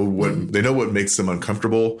are, they know what makes them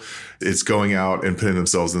uncomfortable. It's going out and putting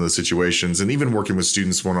themselves in those situations. And even working with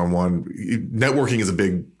students one-on-one, networking is a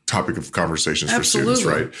big topic of conversations for students,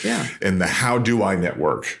 right? Yeah. And how do I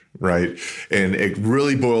network, right? And it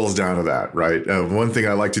really boils down to that, right? One thing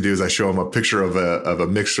I like to do is I show them a picture of a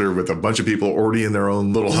mixture with a bunch of people already in their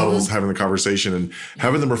own little huddles having the conversation and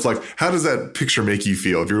having them reflect, how does that picture make you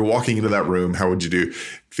feel? If you're walking into that room, how would you do?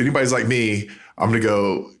 If anybody's like me, I'm going to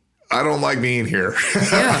go, I don't like being here.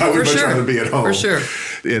 Yeah, I would for much sure. rather be at home. For sure.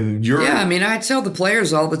 And you're, yeah, I mean, I tell the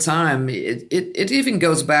players all the time, it even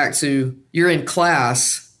goes back to you're in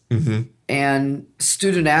class and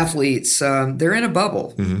student athletes, they're in a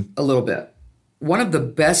bubble a little bit. One of the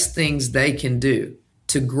best things they can do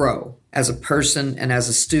to grow as a person and as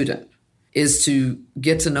a student is to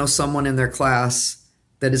get to know someone in their class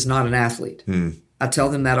that is not an athlete. I tell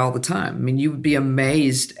them that all the time. I mean, you would be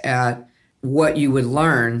amazed at what you would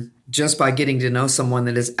learn just by getting to know someone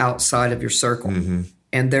that is outside of your circle.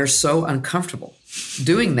 And they're so uncomfortable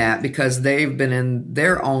doing that because they've been in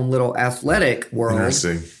their own little athletic world.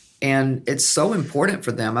 Interesting. And it's so important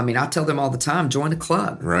for them. I mean, I tell them all the time, join a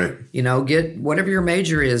club. Right. You know, get whatever your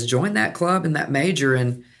major is, join that club and that major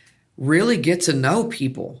and really get to know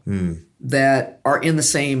people that are in the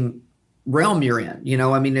same realm you're in. You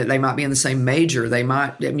know, I mean, they might be in the same major. They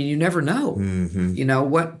might, I mean, you never know, you know,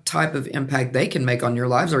 what type of impact they can make on your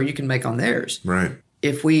lives or you can make on theirs. Right.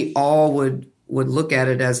 If we all would look at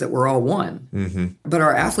it as that we're all one. But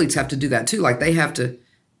our athletes have to do that too. Like they have to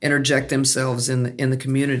interject themselves in the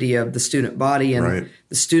community of the student body. And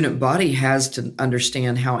the student body has to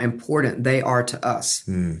understand how important they are to us.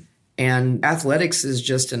 And athletics is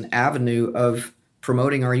just an avenue of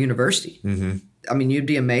promoting our university. I mean, you'd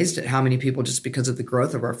be amazed at how many people, just because of the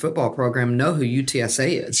growth of our football program, know who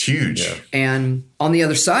UTSA is. It's huge. Yeah. And on the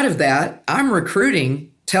other side of that, I'm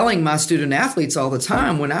recruiting, telling my student athletes all the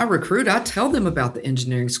time, when I recruit, I tell them about the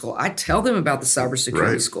engineering school. I tell them about the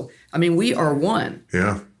cybersecurity school. I mean, we are one.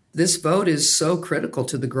 Yeah. This vote is so critical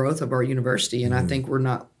to the growth of our university. And I think we're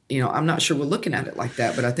not, you know, I'm not sure we're looking at it like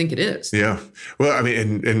that, but I think it is. Yeah. Well, I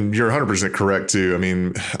mean, and you're 100% correct too. I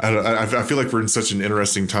mean, I feel like we're in such an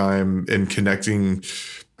interesting time in connecting.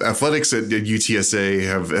 Athletics at UTSA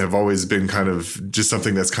have always been kind of just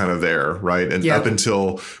something that's kind of there, right? And up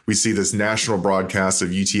until we see this national broadcast of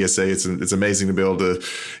UTSA, it's amazing to be able to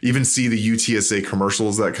even see the UTSA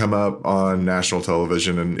commercials that come up on national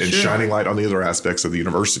television and shining light on the other aspects of the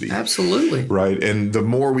university. Absolutely. Right. And the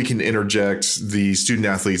more we can interject the student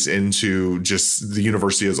athletes into just the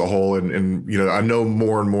university as a whole, and you know, I know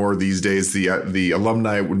more and more these days the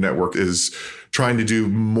alumni network is trying to do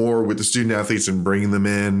more with the student athletes and bringing them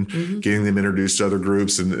in, getting them introduced to other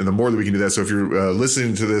groups. And the more that we can do that. So if you're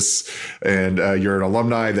listening to this and you're an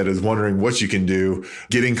alumni that is wondering what you can do,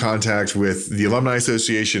 get in contact with the Alumni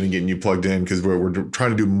Association and getting you plugged in, because we're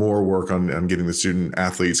trying to do more work on getting the student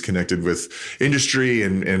athletes connected with industry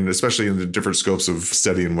and especially in the different scopes of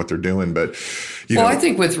study and what they're doing. But, you know, I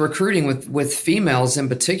think with recruiting with females in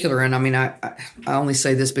particular, and I mean, I only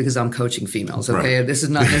say this because I'm coaching females. Okay. Right. This is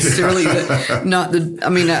not necessarily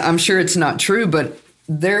I'm sure it's not true, but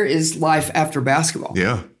there is life after basketball.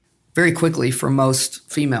 Yeah. Very quickly for most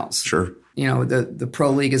females. Sure. You know, the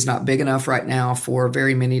pro league is not big enough right now for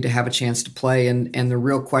very many to have a chance to play. And the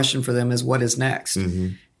real question for them is what is next?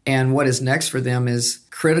 And what is next for them is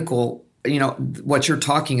critical. You know, what you're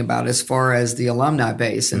talking about as far as the alumni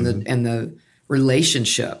base and the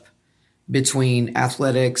relationship between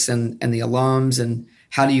athletics and the alums, and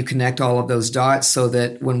how do you connect all of those dots so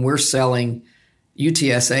that when we're selling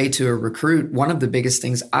UTSA to a recruit, one of the biggest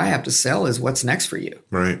things I have to sell is what's next for you.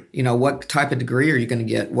 Right. You know, what type of degree are you going to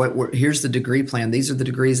get? Here's the degree plan. These are the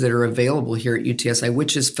degrees that are available here at UTSA,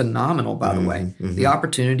 which is phenomenal, by the way. The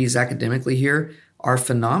opportunities academically here are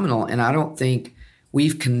phenomenal. And I don't think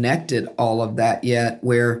we've connected all of that yet,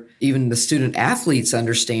 where even the student athletes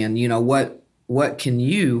understand, you know, what can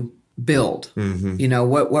you build? You know,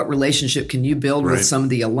 what relationship can you build with some of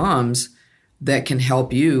the alums that can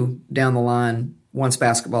help you down the line once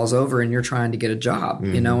basketball is over and you're trying to get a job,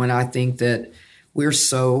 you know? And I think that we're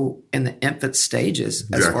so in the infant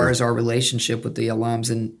stages as far as our relationship with the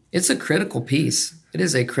alums. And it's a critical piece. It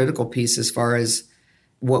is a critical piece as far as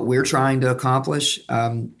what we're trying to accomplish.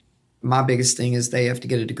 My biggest thing is they have to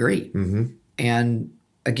get a degree. And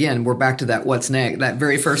again, we're back to that what's next, that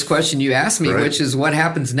very first question you asked me, which is what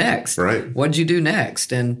happens next? What'd you do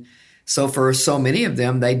next? And so for so many of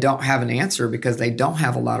them, they don't have an answer because they don't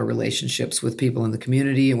have a lot of relationships with people in the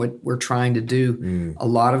community. And we're trying to do a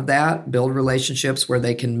lot of that, build relationships where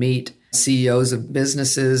they can meet CEOs of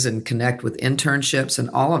businesses and connect with internships and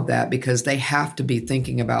all of that, because they have to be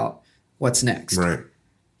thinking about what's next.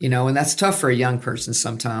 You know, and that's tough for a young person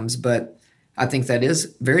sometimes, but I think that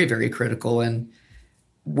is very, very critical. And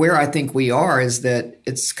where I think we are is that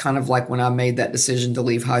it's kind of like when I made that decision to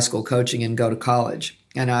leave high school coaching and go to college.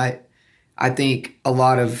 And I think a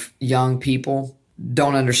lot of young people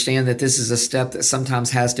don't understand that this is a step that sometimes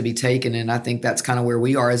has to be taken. And I think that's kind of where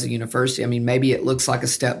we are as a university. I mean, maybe it looks like a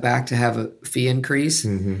step back to have a fee increase,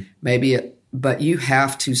 but you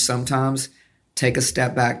have to sometimes take a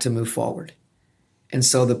step back to move forward. And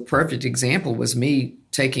so the perfect example was me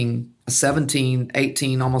taking a $17,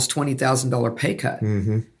 $18, almost $20,000 pay cut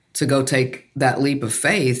to go take that leap of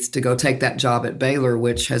faith, to go take that job at Baylor,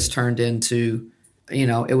 which has turned into,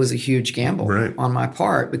 it was a huge gamble on my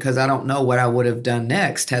part, because I don't know what I would have done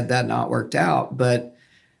next had that not worked out. But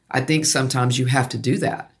I think sometimes you have to do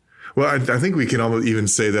that. Well, I think we can almost even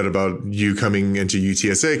say that about you coming into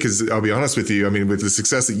UTSA, because I'll be honest with you. I mean, with the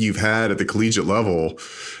success that you've had at the collegiate level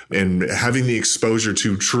and having the exposure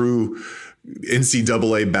to true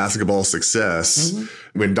NCAA basketball success,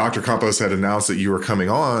 when Dr. Campos had announced that you were coming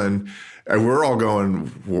on, and we're all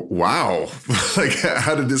going, wow, like,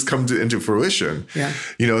 how did this come into fruition? Yeah.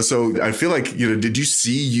 So I feel like, did you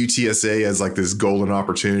see UTSA as like this golden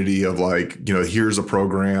opportunity of like, here's a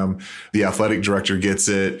program, the athletic director gets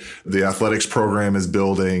it, the athletics program is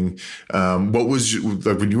building. What was,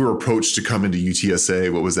 like, when you were approached to come into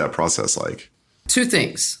UTSA, what was that process like? Two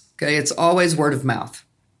things. Okay. It's always word of mouth.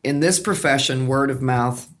 In this profession, word of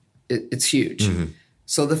mouth, it's huge.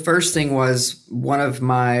 So the first thing was, one of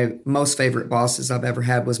my most favorite bosses I've ever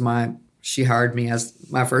had was she hired me as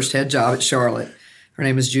my first head job at Charlotte. Her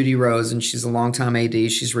name is Judy Rose, and she's a longtime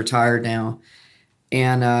AD. She's retired now.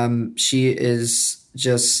 And she is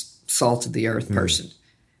just salt of the earth person.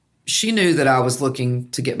 She knew that I was looking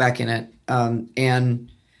to get back in it.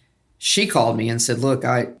 And she called me and said, look,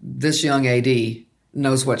 this young AD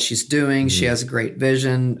knows what she's doing. She has a great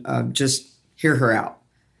vision. Just hear her out.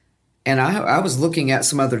 And I was looking at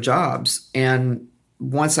some other jobs. And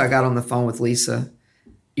once I got on the phone with Lisa,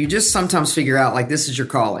 you just sometimes figure out, like, this is your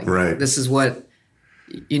calling. Right. This is what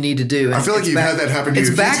you need to do. And I feel like you've had that happen to you a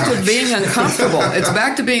few times. It's back to being uncomfortable. It's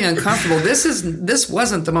back to being uncomfortable. This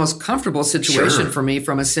wasn't the most comfortable situation for me,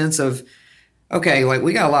 from a sense of, okay, like,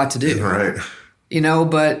 we got a lot to do. Right.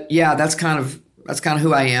 But yeah, that's kind of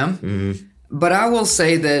who I am. But I will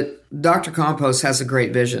say that Dr. Campos has a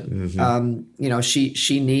great vision.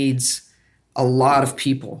 She needs a lot of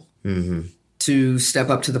people to step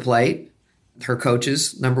up to the plate. Her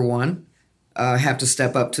coaches, number one, have to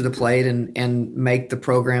step up to the plate and make the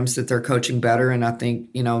programs that they're coaching better. And I think,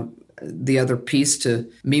 the other piece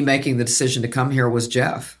to me making the decision to come here was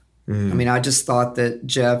Jeff. I mean, I just thought that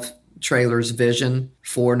Jeff Traylor's vision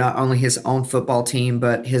for not only his own football team,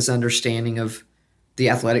 but his understanding of the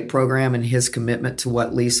athletic program and his commitment to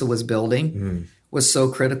what Lisa was building was so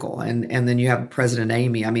critical. And then you have President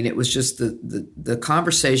Amy. I mean, it was just the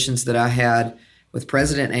conversations that I had with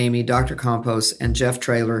President Amy, Dr. Campos, and Jeff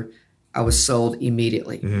Traylor. I was sold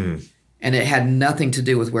immediately. And it had nothing to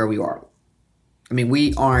do with where we are. I mean,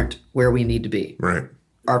 we aren't where we need to be. Right.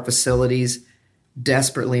 Our facilities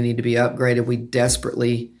desperately need to be upgraded. We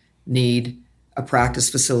desperately need a practice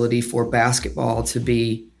facility for basketball to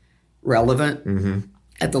be relevant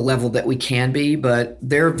at the level that we can be. But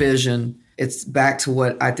their vision, it's back to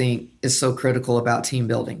what I think is so critical about team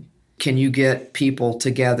building. Can you get people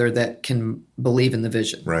together that can believe in the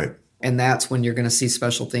vision? Right. And that's when you're going to see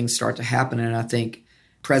special things start to happen. And I think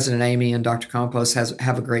President Amy and Dr. Campos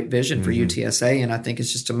have a great vision for UTSA. And I think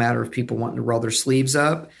it's just a matter of people wanting to roll their sleeves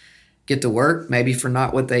up, get to work, maybe for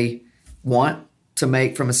not what they want to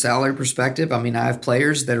make from a salary perspective. I mean, I have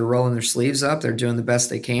players that are rolling their sleeves up. They're doing the best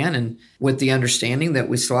they can, and with the understanding that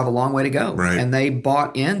we still have a long way to go. Right. And they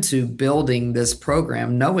bought into building this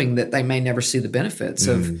program knowing that they may never see the benefits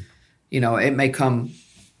of, it may come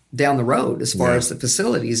down the road as far as the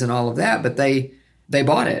facilities and all of that, but they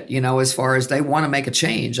bought it, as far as they want to make a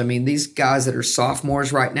change. I mean, these guys that are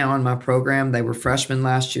sophomores right now in my program, they were freshmen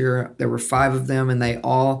last year. There were 5 of them, and they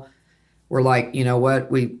all were like, you know what,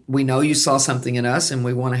 we know you saw something in us, and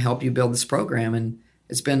we want to help you build this program. And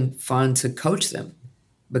it's been fun to coach them,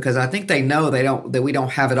 because I think they know that we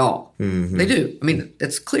don't have it all. They do. I mean,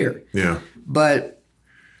 it's clear. Yeah. But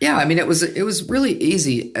yeah, I mean, it was really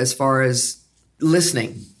easy as far as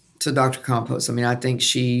listening to Dr. Campos. I mean, I think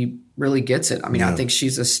she really gets it. I mean, I think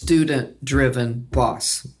she's a student-driven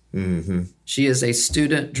boss. She is a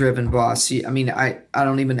student-driven boss. I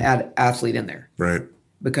don't even add athlete in there. Right.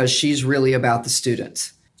 Because she's really about the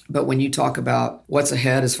students. But when you talk about what's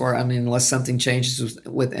ahead unless something changes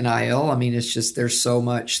with NIL, I mean, it's just there's so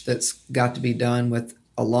much that's got to be done with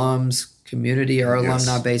alums, community. Our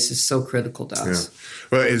alumni base is so critical to us.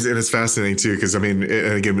 Yeah. Well, it's fascinating too, because I mean,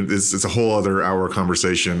 and again, it's a whole other hour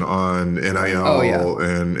conversation on NIL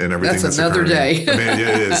and everything. That's another day. Man, yeah,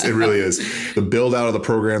 it is. It really is. The build out of the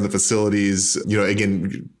program, the facilities.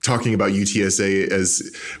 Again, talking about UTSA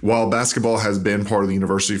as while basketball has been part of the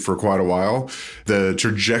university for quite a while, the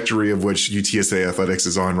trajectory of which UTSA athletics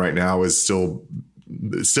is on right now is still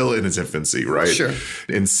still in its infancy, right? Sure.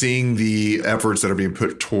 And seeing the efforts that are being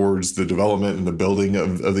put towards the development and the building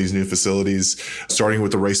of these new facilities, starting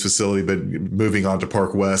with the race facility, but moving on to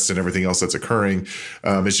Park West and everything else that's occurring,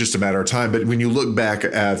 it's just a matter of time. But when you look back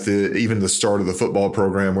at even the start of the football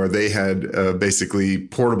program, where they had basically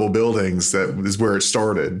portable buildings, that is where it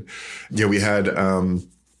started. We had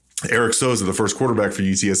Eric Souza, the first quarterback for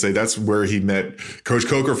UTSA, that's where he met Coach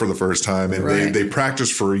Coker for the first time. And they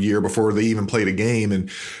practiced for a year before they even played a game.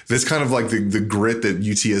 And that's kind of like the grit that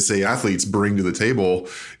UTSA athletes bring to the table,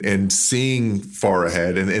 and seeing far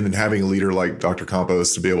ahead and then having a leader like Dr.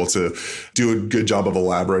 Campos to be able to do a good job of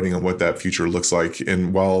elaborating on what that future looks like.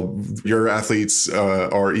 And while your athletes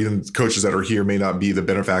or even coaches that are here may not be the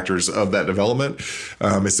benefactors of that development,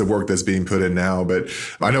 it's the work that's being put in now. But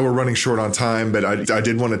I know we're running short on time, but I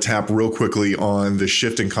did want to tap real quickly on the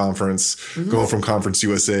shift in conference, going from Conference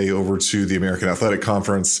USA over to the American Athletic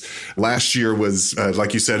Conference. Last year was,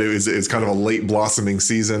 like you said, it's kind of a late blossoming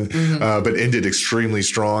season, but ended extremely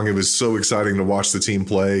strong. It was so exciting to watch the team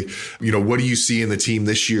play. What do you see in the team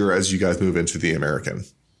this year as you guys move into the American?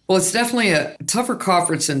 Well, it's definitely a tougher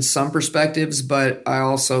conference in some perspectives, but I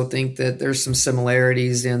also think that there's some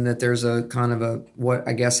similarities in that there's a kind of what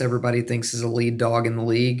I guess everybody thinks is a lead dog in the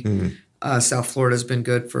league. South Florida's been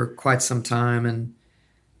good for quite some time, and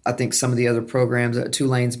I think some of the other programs,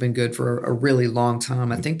 Tulane's been good for a really long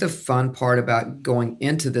time. I think the fun part about going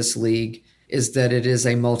into this league is that it is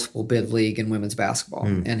a multiple bid league in women's basketball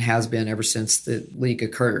and has been ever since the league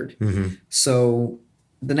occurred. So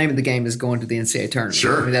the name of the game is going to the NCAA tournament.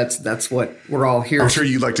 Sure. I mean, that's what we're all here. I'm sure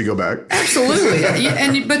you'd like to go back. Absolutely.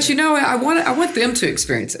 But I want them to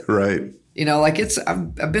experience it. Right.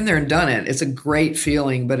 I've been there and done it. It's a great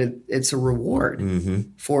feeling, but it's a reward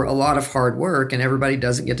for a lot of hard work, and everybody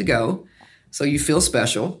doesn't get to go. So you feel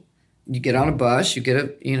special. You get on a bus, you get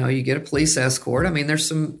a police escort. I mean, there's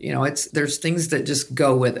some, there's things that just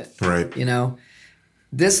go with it. Right.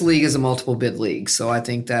 This league is a multiple bid league. So I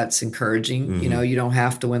think that's encouraging. You don't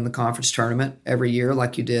have to win the conference tournament every year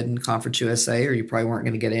like you did in Conference USA, or you probably weren't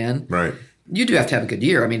going to get in. Right. You do have to have a good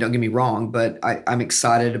year. I mean, don't get me wrong, but I'm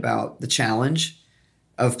excited about the challenge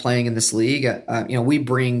of playing in this league. We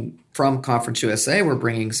bring from Conference USA, we're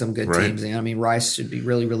bringing some good teams in. I mean, Rice should be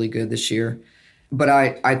really, really good this year. But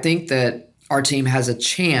I think that our team has a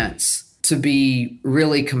chance to be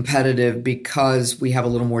really competitive because we have a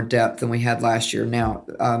little more depth than we had last year. Now,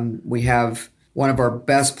 we have one of our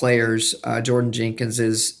best players, Jordan Jenkins,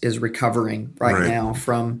 is recovering right now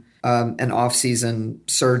from an off-season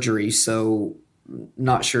surgery, so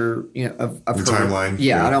not sure of her timeline.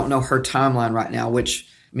 Yeah, I don't know her timeline right now, which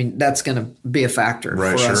that's going to be a factor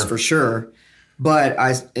for us for sure. But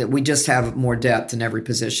we just have more depth in every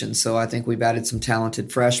position, so I think we've added some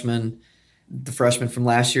talented freshmen. The freshmen from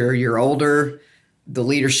last year, a year older. The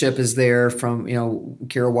leadership is there from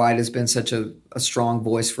Kira White has been such a strong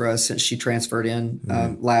voice for us since she transferred in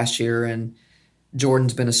last year, and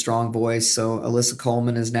Jordan's been a strong voice. So Alyssa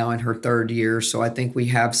Coleman is now in her third year. So I think we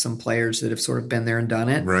have some players that have sort of been there and done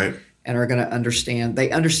it. Right. And are going to understand.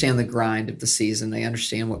 They understand the grind of the season. They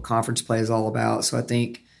understand what conference play is all about. So I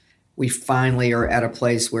think we finally are at a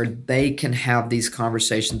place where they can have these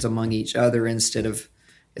conversations among each other instead of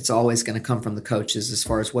it's always going to come from the coaches as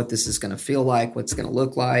far as what this is going to feel like, what's going to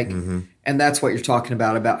look like. And that's what you're talking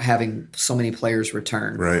about having so many players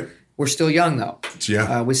return. Right. We're still young, though.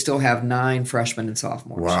 Yeah. We still have 9 freshmen and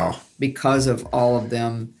sophomores. Wow. Because of all of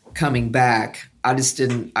them coming back, I just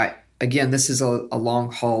didn't – again, this is a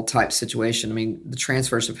long-haul type situation. I mean, the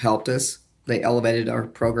transfers have helped us. They elevated our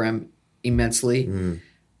program immensely.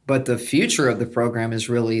 But the future of the program is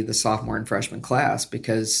really the sophomore and freshman class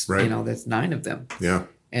because, that's 9 of them. Yeah.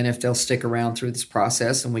 And if they'll stick around through this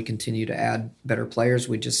process and we continue to add better players,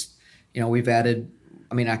 we just we've added –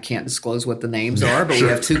 I can't disclose what the names are, but we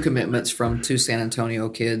have 2 commitments from 2 San Antonio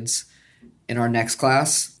kids in our next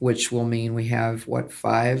class, which will mean we have,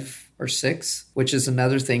 5 or 6, which is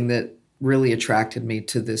another thing that really attracted me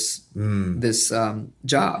to this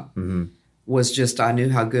job was just I knew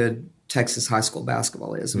how good Texas high school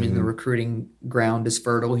basketball is. The recruiting ground is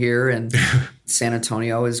fertile here, and San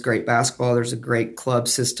Antonio is great basketball. There's a great club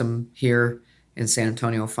system here in San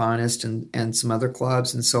Antonio Finest and some other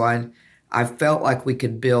clubs. And so I felt like we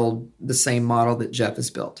could build the same model that Jeff has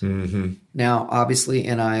built. Now, obviously,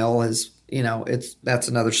 NIL is, that's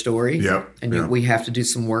another story. And we have to do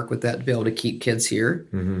some work with that to be able to keep kids here.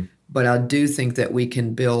 But I do think that we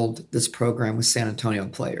can build this program with San Antonio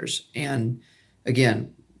players. And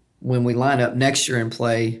again, when we line up next year and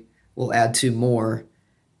play, we'll add 2 more,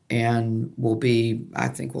 and I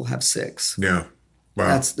think we'll have 6. Yeah.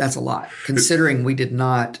 Wow. That's a lot, considering we did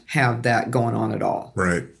not have that going on at all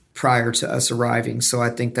prior to us arriving. So I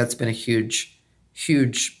think that's been a huge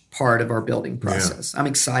part of our building process. I'm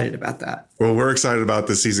excited about that. Well, we're excited about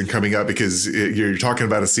this season coming up because you're talking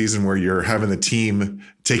about a season where you're having the team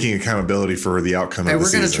taking accountability for the outcome of the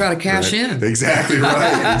season. We're going to try to cash in. Exactly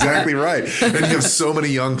right. Exactly right. And you have so many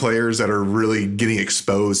young players that are really getting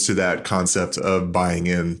exposed to that concept of buying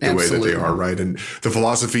in the way that they are, right? And the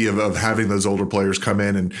philosophy of having those older players come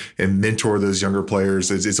in and mentor those younger players,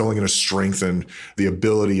 it's only going to strengthen the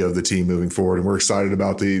ability of the team moving forward. And we're excited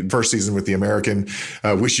about the first season with the American.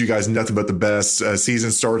 Wish you guys nothing but the best.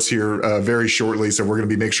 Season starts here very shortly, so we're going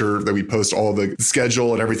to make sure that we post all the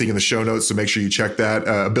schedule and everything in the show notes, so make sure you check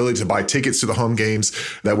that. Ability to buy tickets to the home games.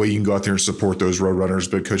 That way you can go out there and support those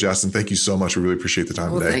Roadrunners. But Coach Aston, thank you so much. We really appreciate the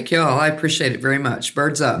time today. Thank you all. I appreciate it very much.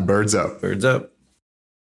 Birds up. Birds up. Birds up.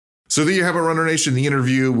 So there you have it, Runner Nation, the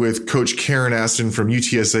interview with Coach Karen Aston from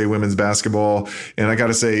UTSA women's basketball. And I got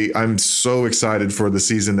to say, I'm so excited for the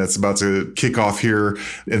season that's about to kick off here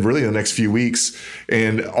and really in the next few weeks.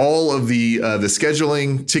 And all of the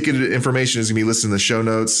scheduling, ticket information is going to be listed in the show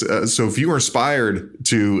notes. So if you are inspired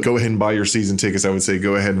to go ahead and buy your season tickets, I would say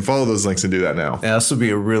go ahead and follow those links and do that now. Yeah, this will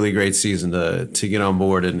be a really great season to get on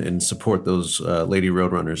board and support those Lady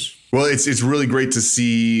Roadrunners. Well, it's really great to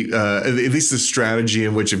see at least the strategy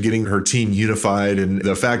in which of getting her team unified and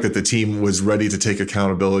the fact that the team was ready to take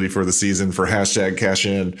accountability for the season for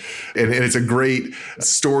 #CashIn. And it's a great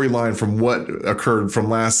storyline from what occurred from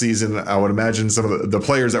last season. I would imagine some of the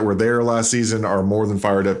players that were there last season are more than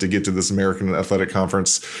fired up to get to this American Athletic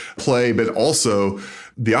Conference play, but also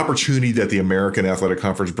the opportunity that the American Athletic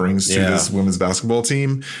Conference brings to this women's basketball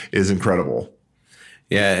team is incredible.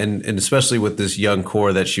 Yeah, and especially with this young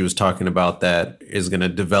core that she was talking about that is going to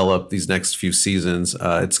develop these next few seasons,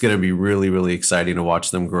 it's going to be really, really exciting to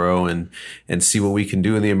watch them grow and see what we can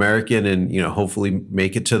do in the American and, hopefully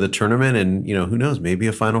make it to the tournament and, who knows, maybe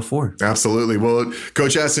a Final Four. Absolutely. Well,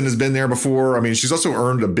 Coach Aston has been there before. I mean, she's also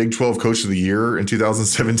earned a Big 12 Coach of the Year in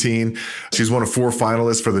 2017. She's one of 4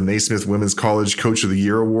 finalists for the Naismith Women's College Coach of the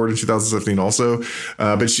Year Award in 2017 also.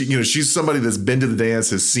 But she's somebody that's been to the dance,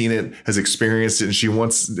 has seen it, has experienced it, and she wants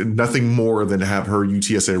nothing more than to have her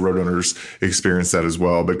UTSA Roadrunners experience that as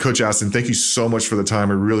well. But Coach Aston, thank you so much for the time.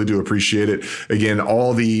 I really do appreciate it. Again,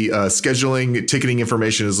 all the scheduling, ticketing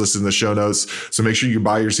information is listed in the show notes. So make sure you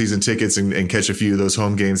buy your season tickets and catch a few of those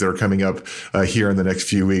home games that are coming up here in the next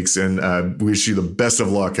few weeks. And we wish you the best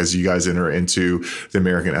of luck as you guys enter into the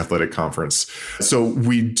American Athletic Conference. So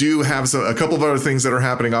we do have a couple of other things that are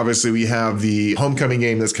happening. Obviously, we have the homecoming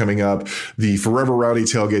game that's coming up, the Forever Rowdy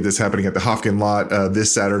tailgate that's happening at the Hofkin lot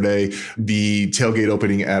this Saturday, the tailgate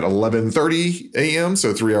opening at 11:30 a.m.,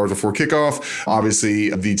 so 3 hours before kickoff. Obviously,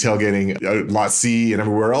 the tailgating Lot C and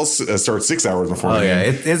everywhere else starts 6 hours before. Oh, yeah.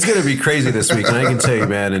 It's going to be crazy this week, and I can tell you,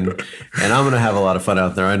 man, and I'm going to have a lot of fun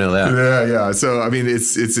out there. I know that. Yeah. So, I mean,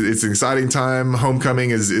 it's an exciting time.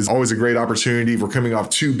 Homecoming is always a great opportunity. We're coming off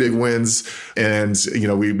 2 big wins, and,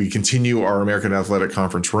 we continue our American Athletic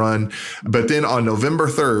Conference run. But then on November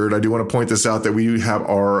 3rd, I do want to point this out that we have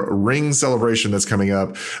our ring celebration that's coming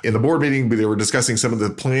up. In the board meeting, they were discussing some of the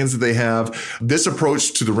plans that they have. This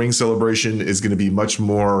approach to the ring celebration is going to be much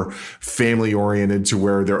more family oriented, to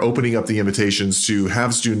where they're opening up the invitations to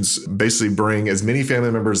have students basically bring as many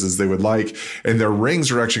family members as they would like, and their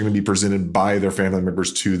rings are actually going to be presented by their family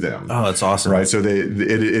members to them. Oh, that's awesome. Right. So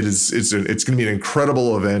it's going to be an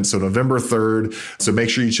incredible event. So November 3rd. So make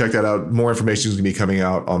sure you check that out. More information is going to be coming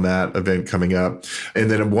out on that event coming up.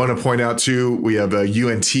 And then I want to point out too, we have a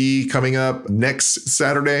UNT coming up next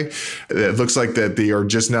Saturday. It looks like that they are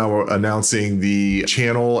just now announcing the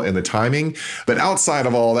channel and the timing. But outside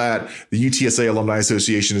of all that, the UTSA Alumni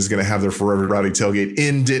Association is going to have their Forever Rowdy tailgate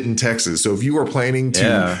in Denton, Texas. So if you are planning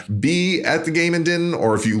to be at the game in Denton,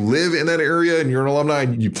 or if you live in that area and you're an alumni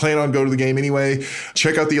and you plan on going to the game anyway,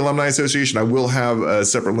 check out the Alumni Association. I will have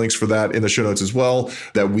separate links for that in the show notes as well.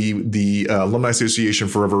 That the Alumni Association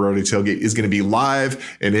Forever Rowdy tailgate is going to be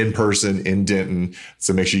live and in person in Denton.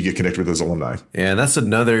 So make sure you get connected with those alumni. Yeah, and that's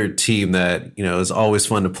another team that, is always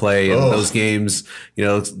fun to play in those games.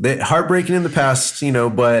 Heartbreaking in the past,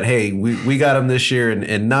 but hey, we got them this year,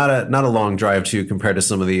 and not a long drive too compared to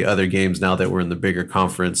some of the other games now that we're in the bigger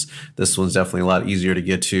conference. This one's definitely a lot easier to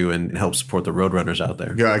get to and help support the Roadrunners out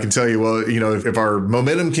there. Yeah, I can tell you, well, if our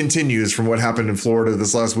momentum continues from what happened in Florida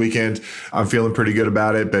this last weekend, I'm feeling pretty good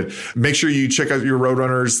about it. But make sure you check out your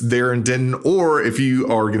Roadrunners there in Denton, or if you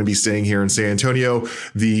are going to be staying here in San Antonio,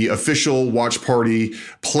 the official watch watch party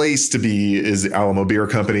place to be is the Alamo Beer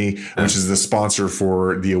Company, which is the sponsor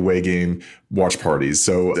for the away game watch parties.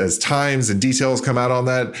 So as times and details come out on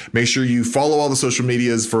that, make sure you follow all the social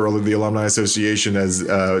medias for the Alumni Association, as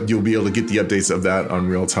you'll be able to get the updates of that on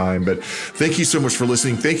real time. But thank you so much for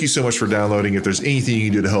listening. Thank you so much for downloading. If there's anything you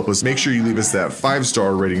can do to help us, make sure you leave us that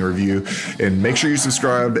 5-star rating review, and make sure you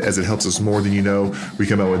subscribe, as it helps us more than you know. We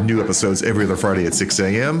come out with new episodes every other Friday at 6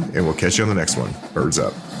 a.m. and we'll catch you on the next one. Birds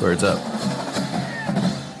up. Birds up.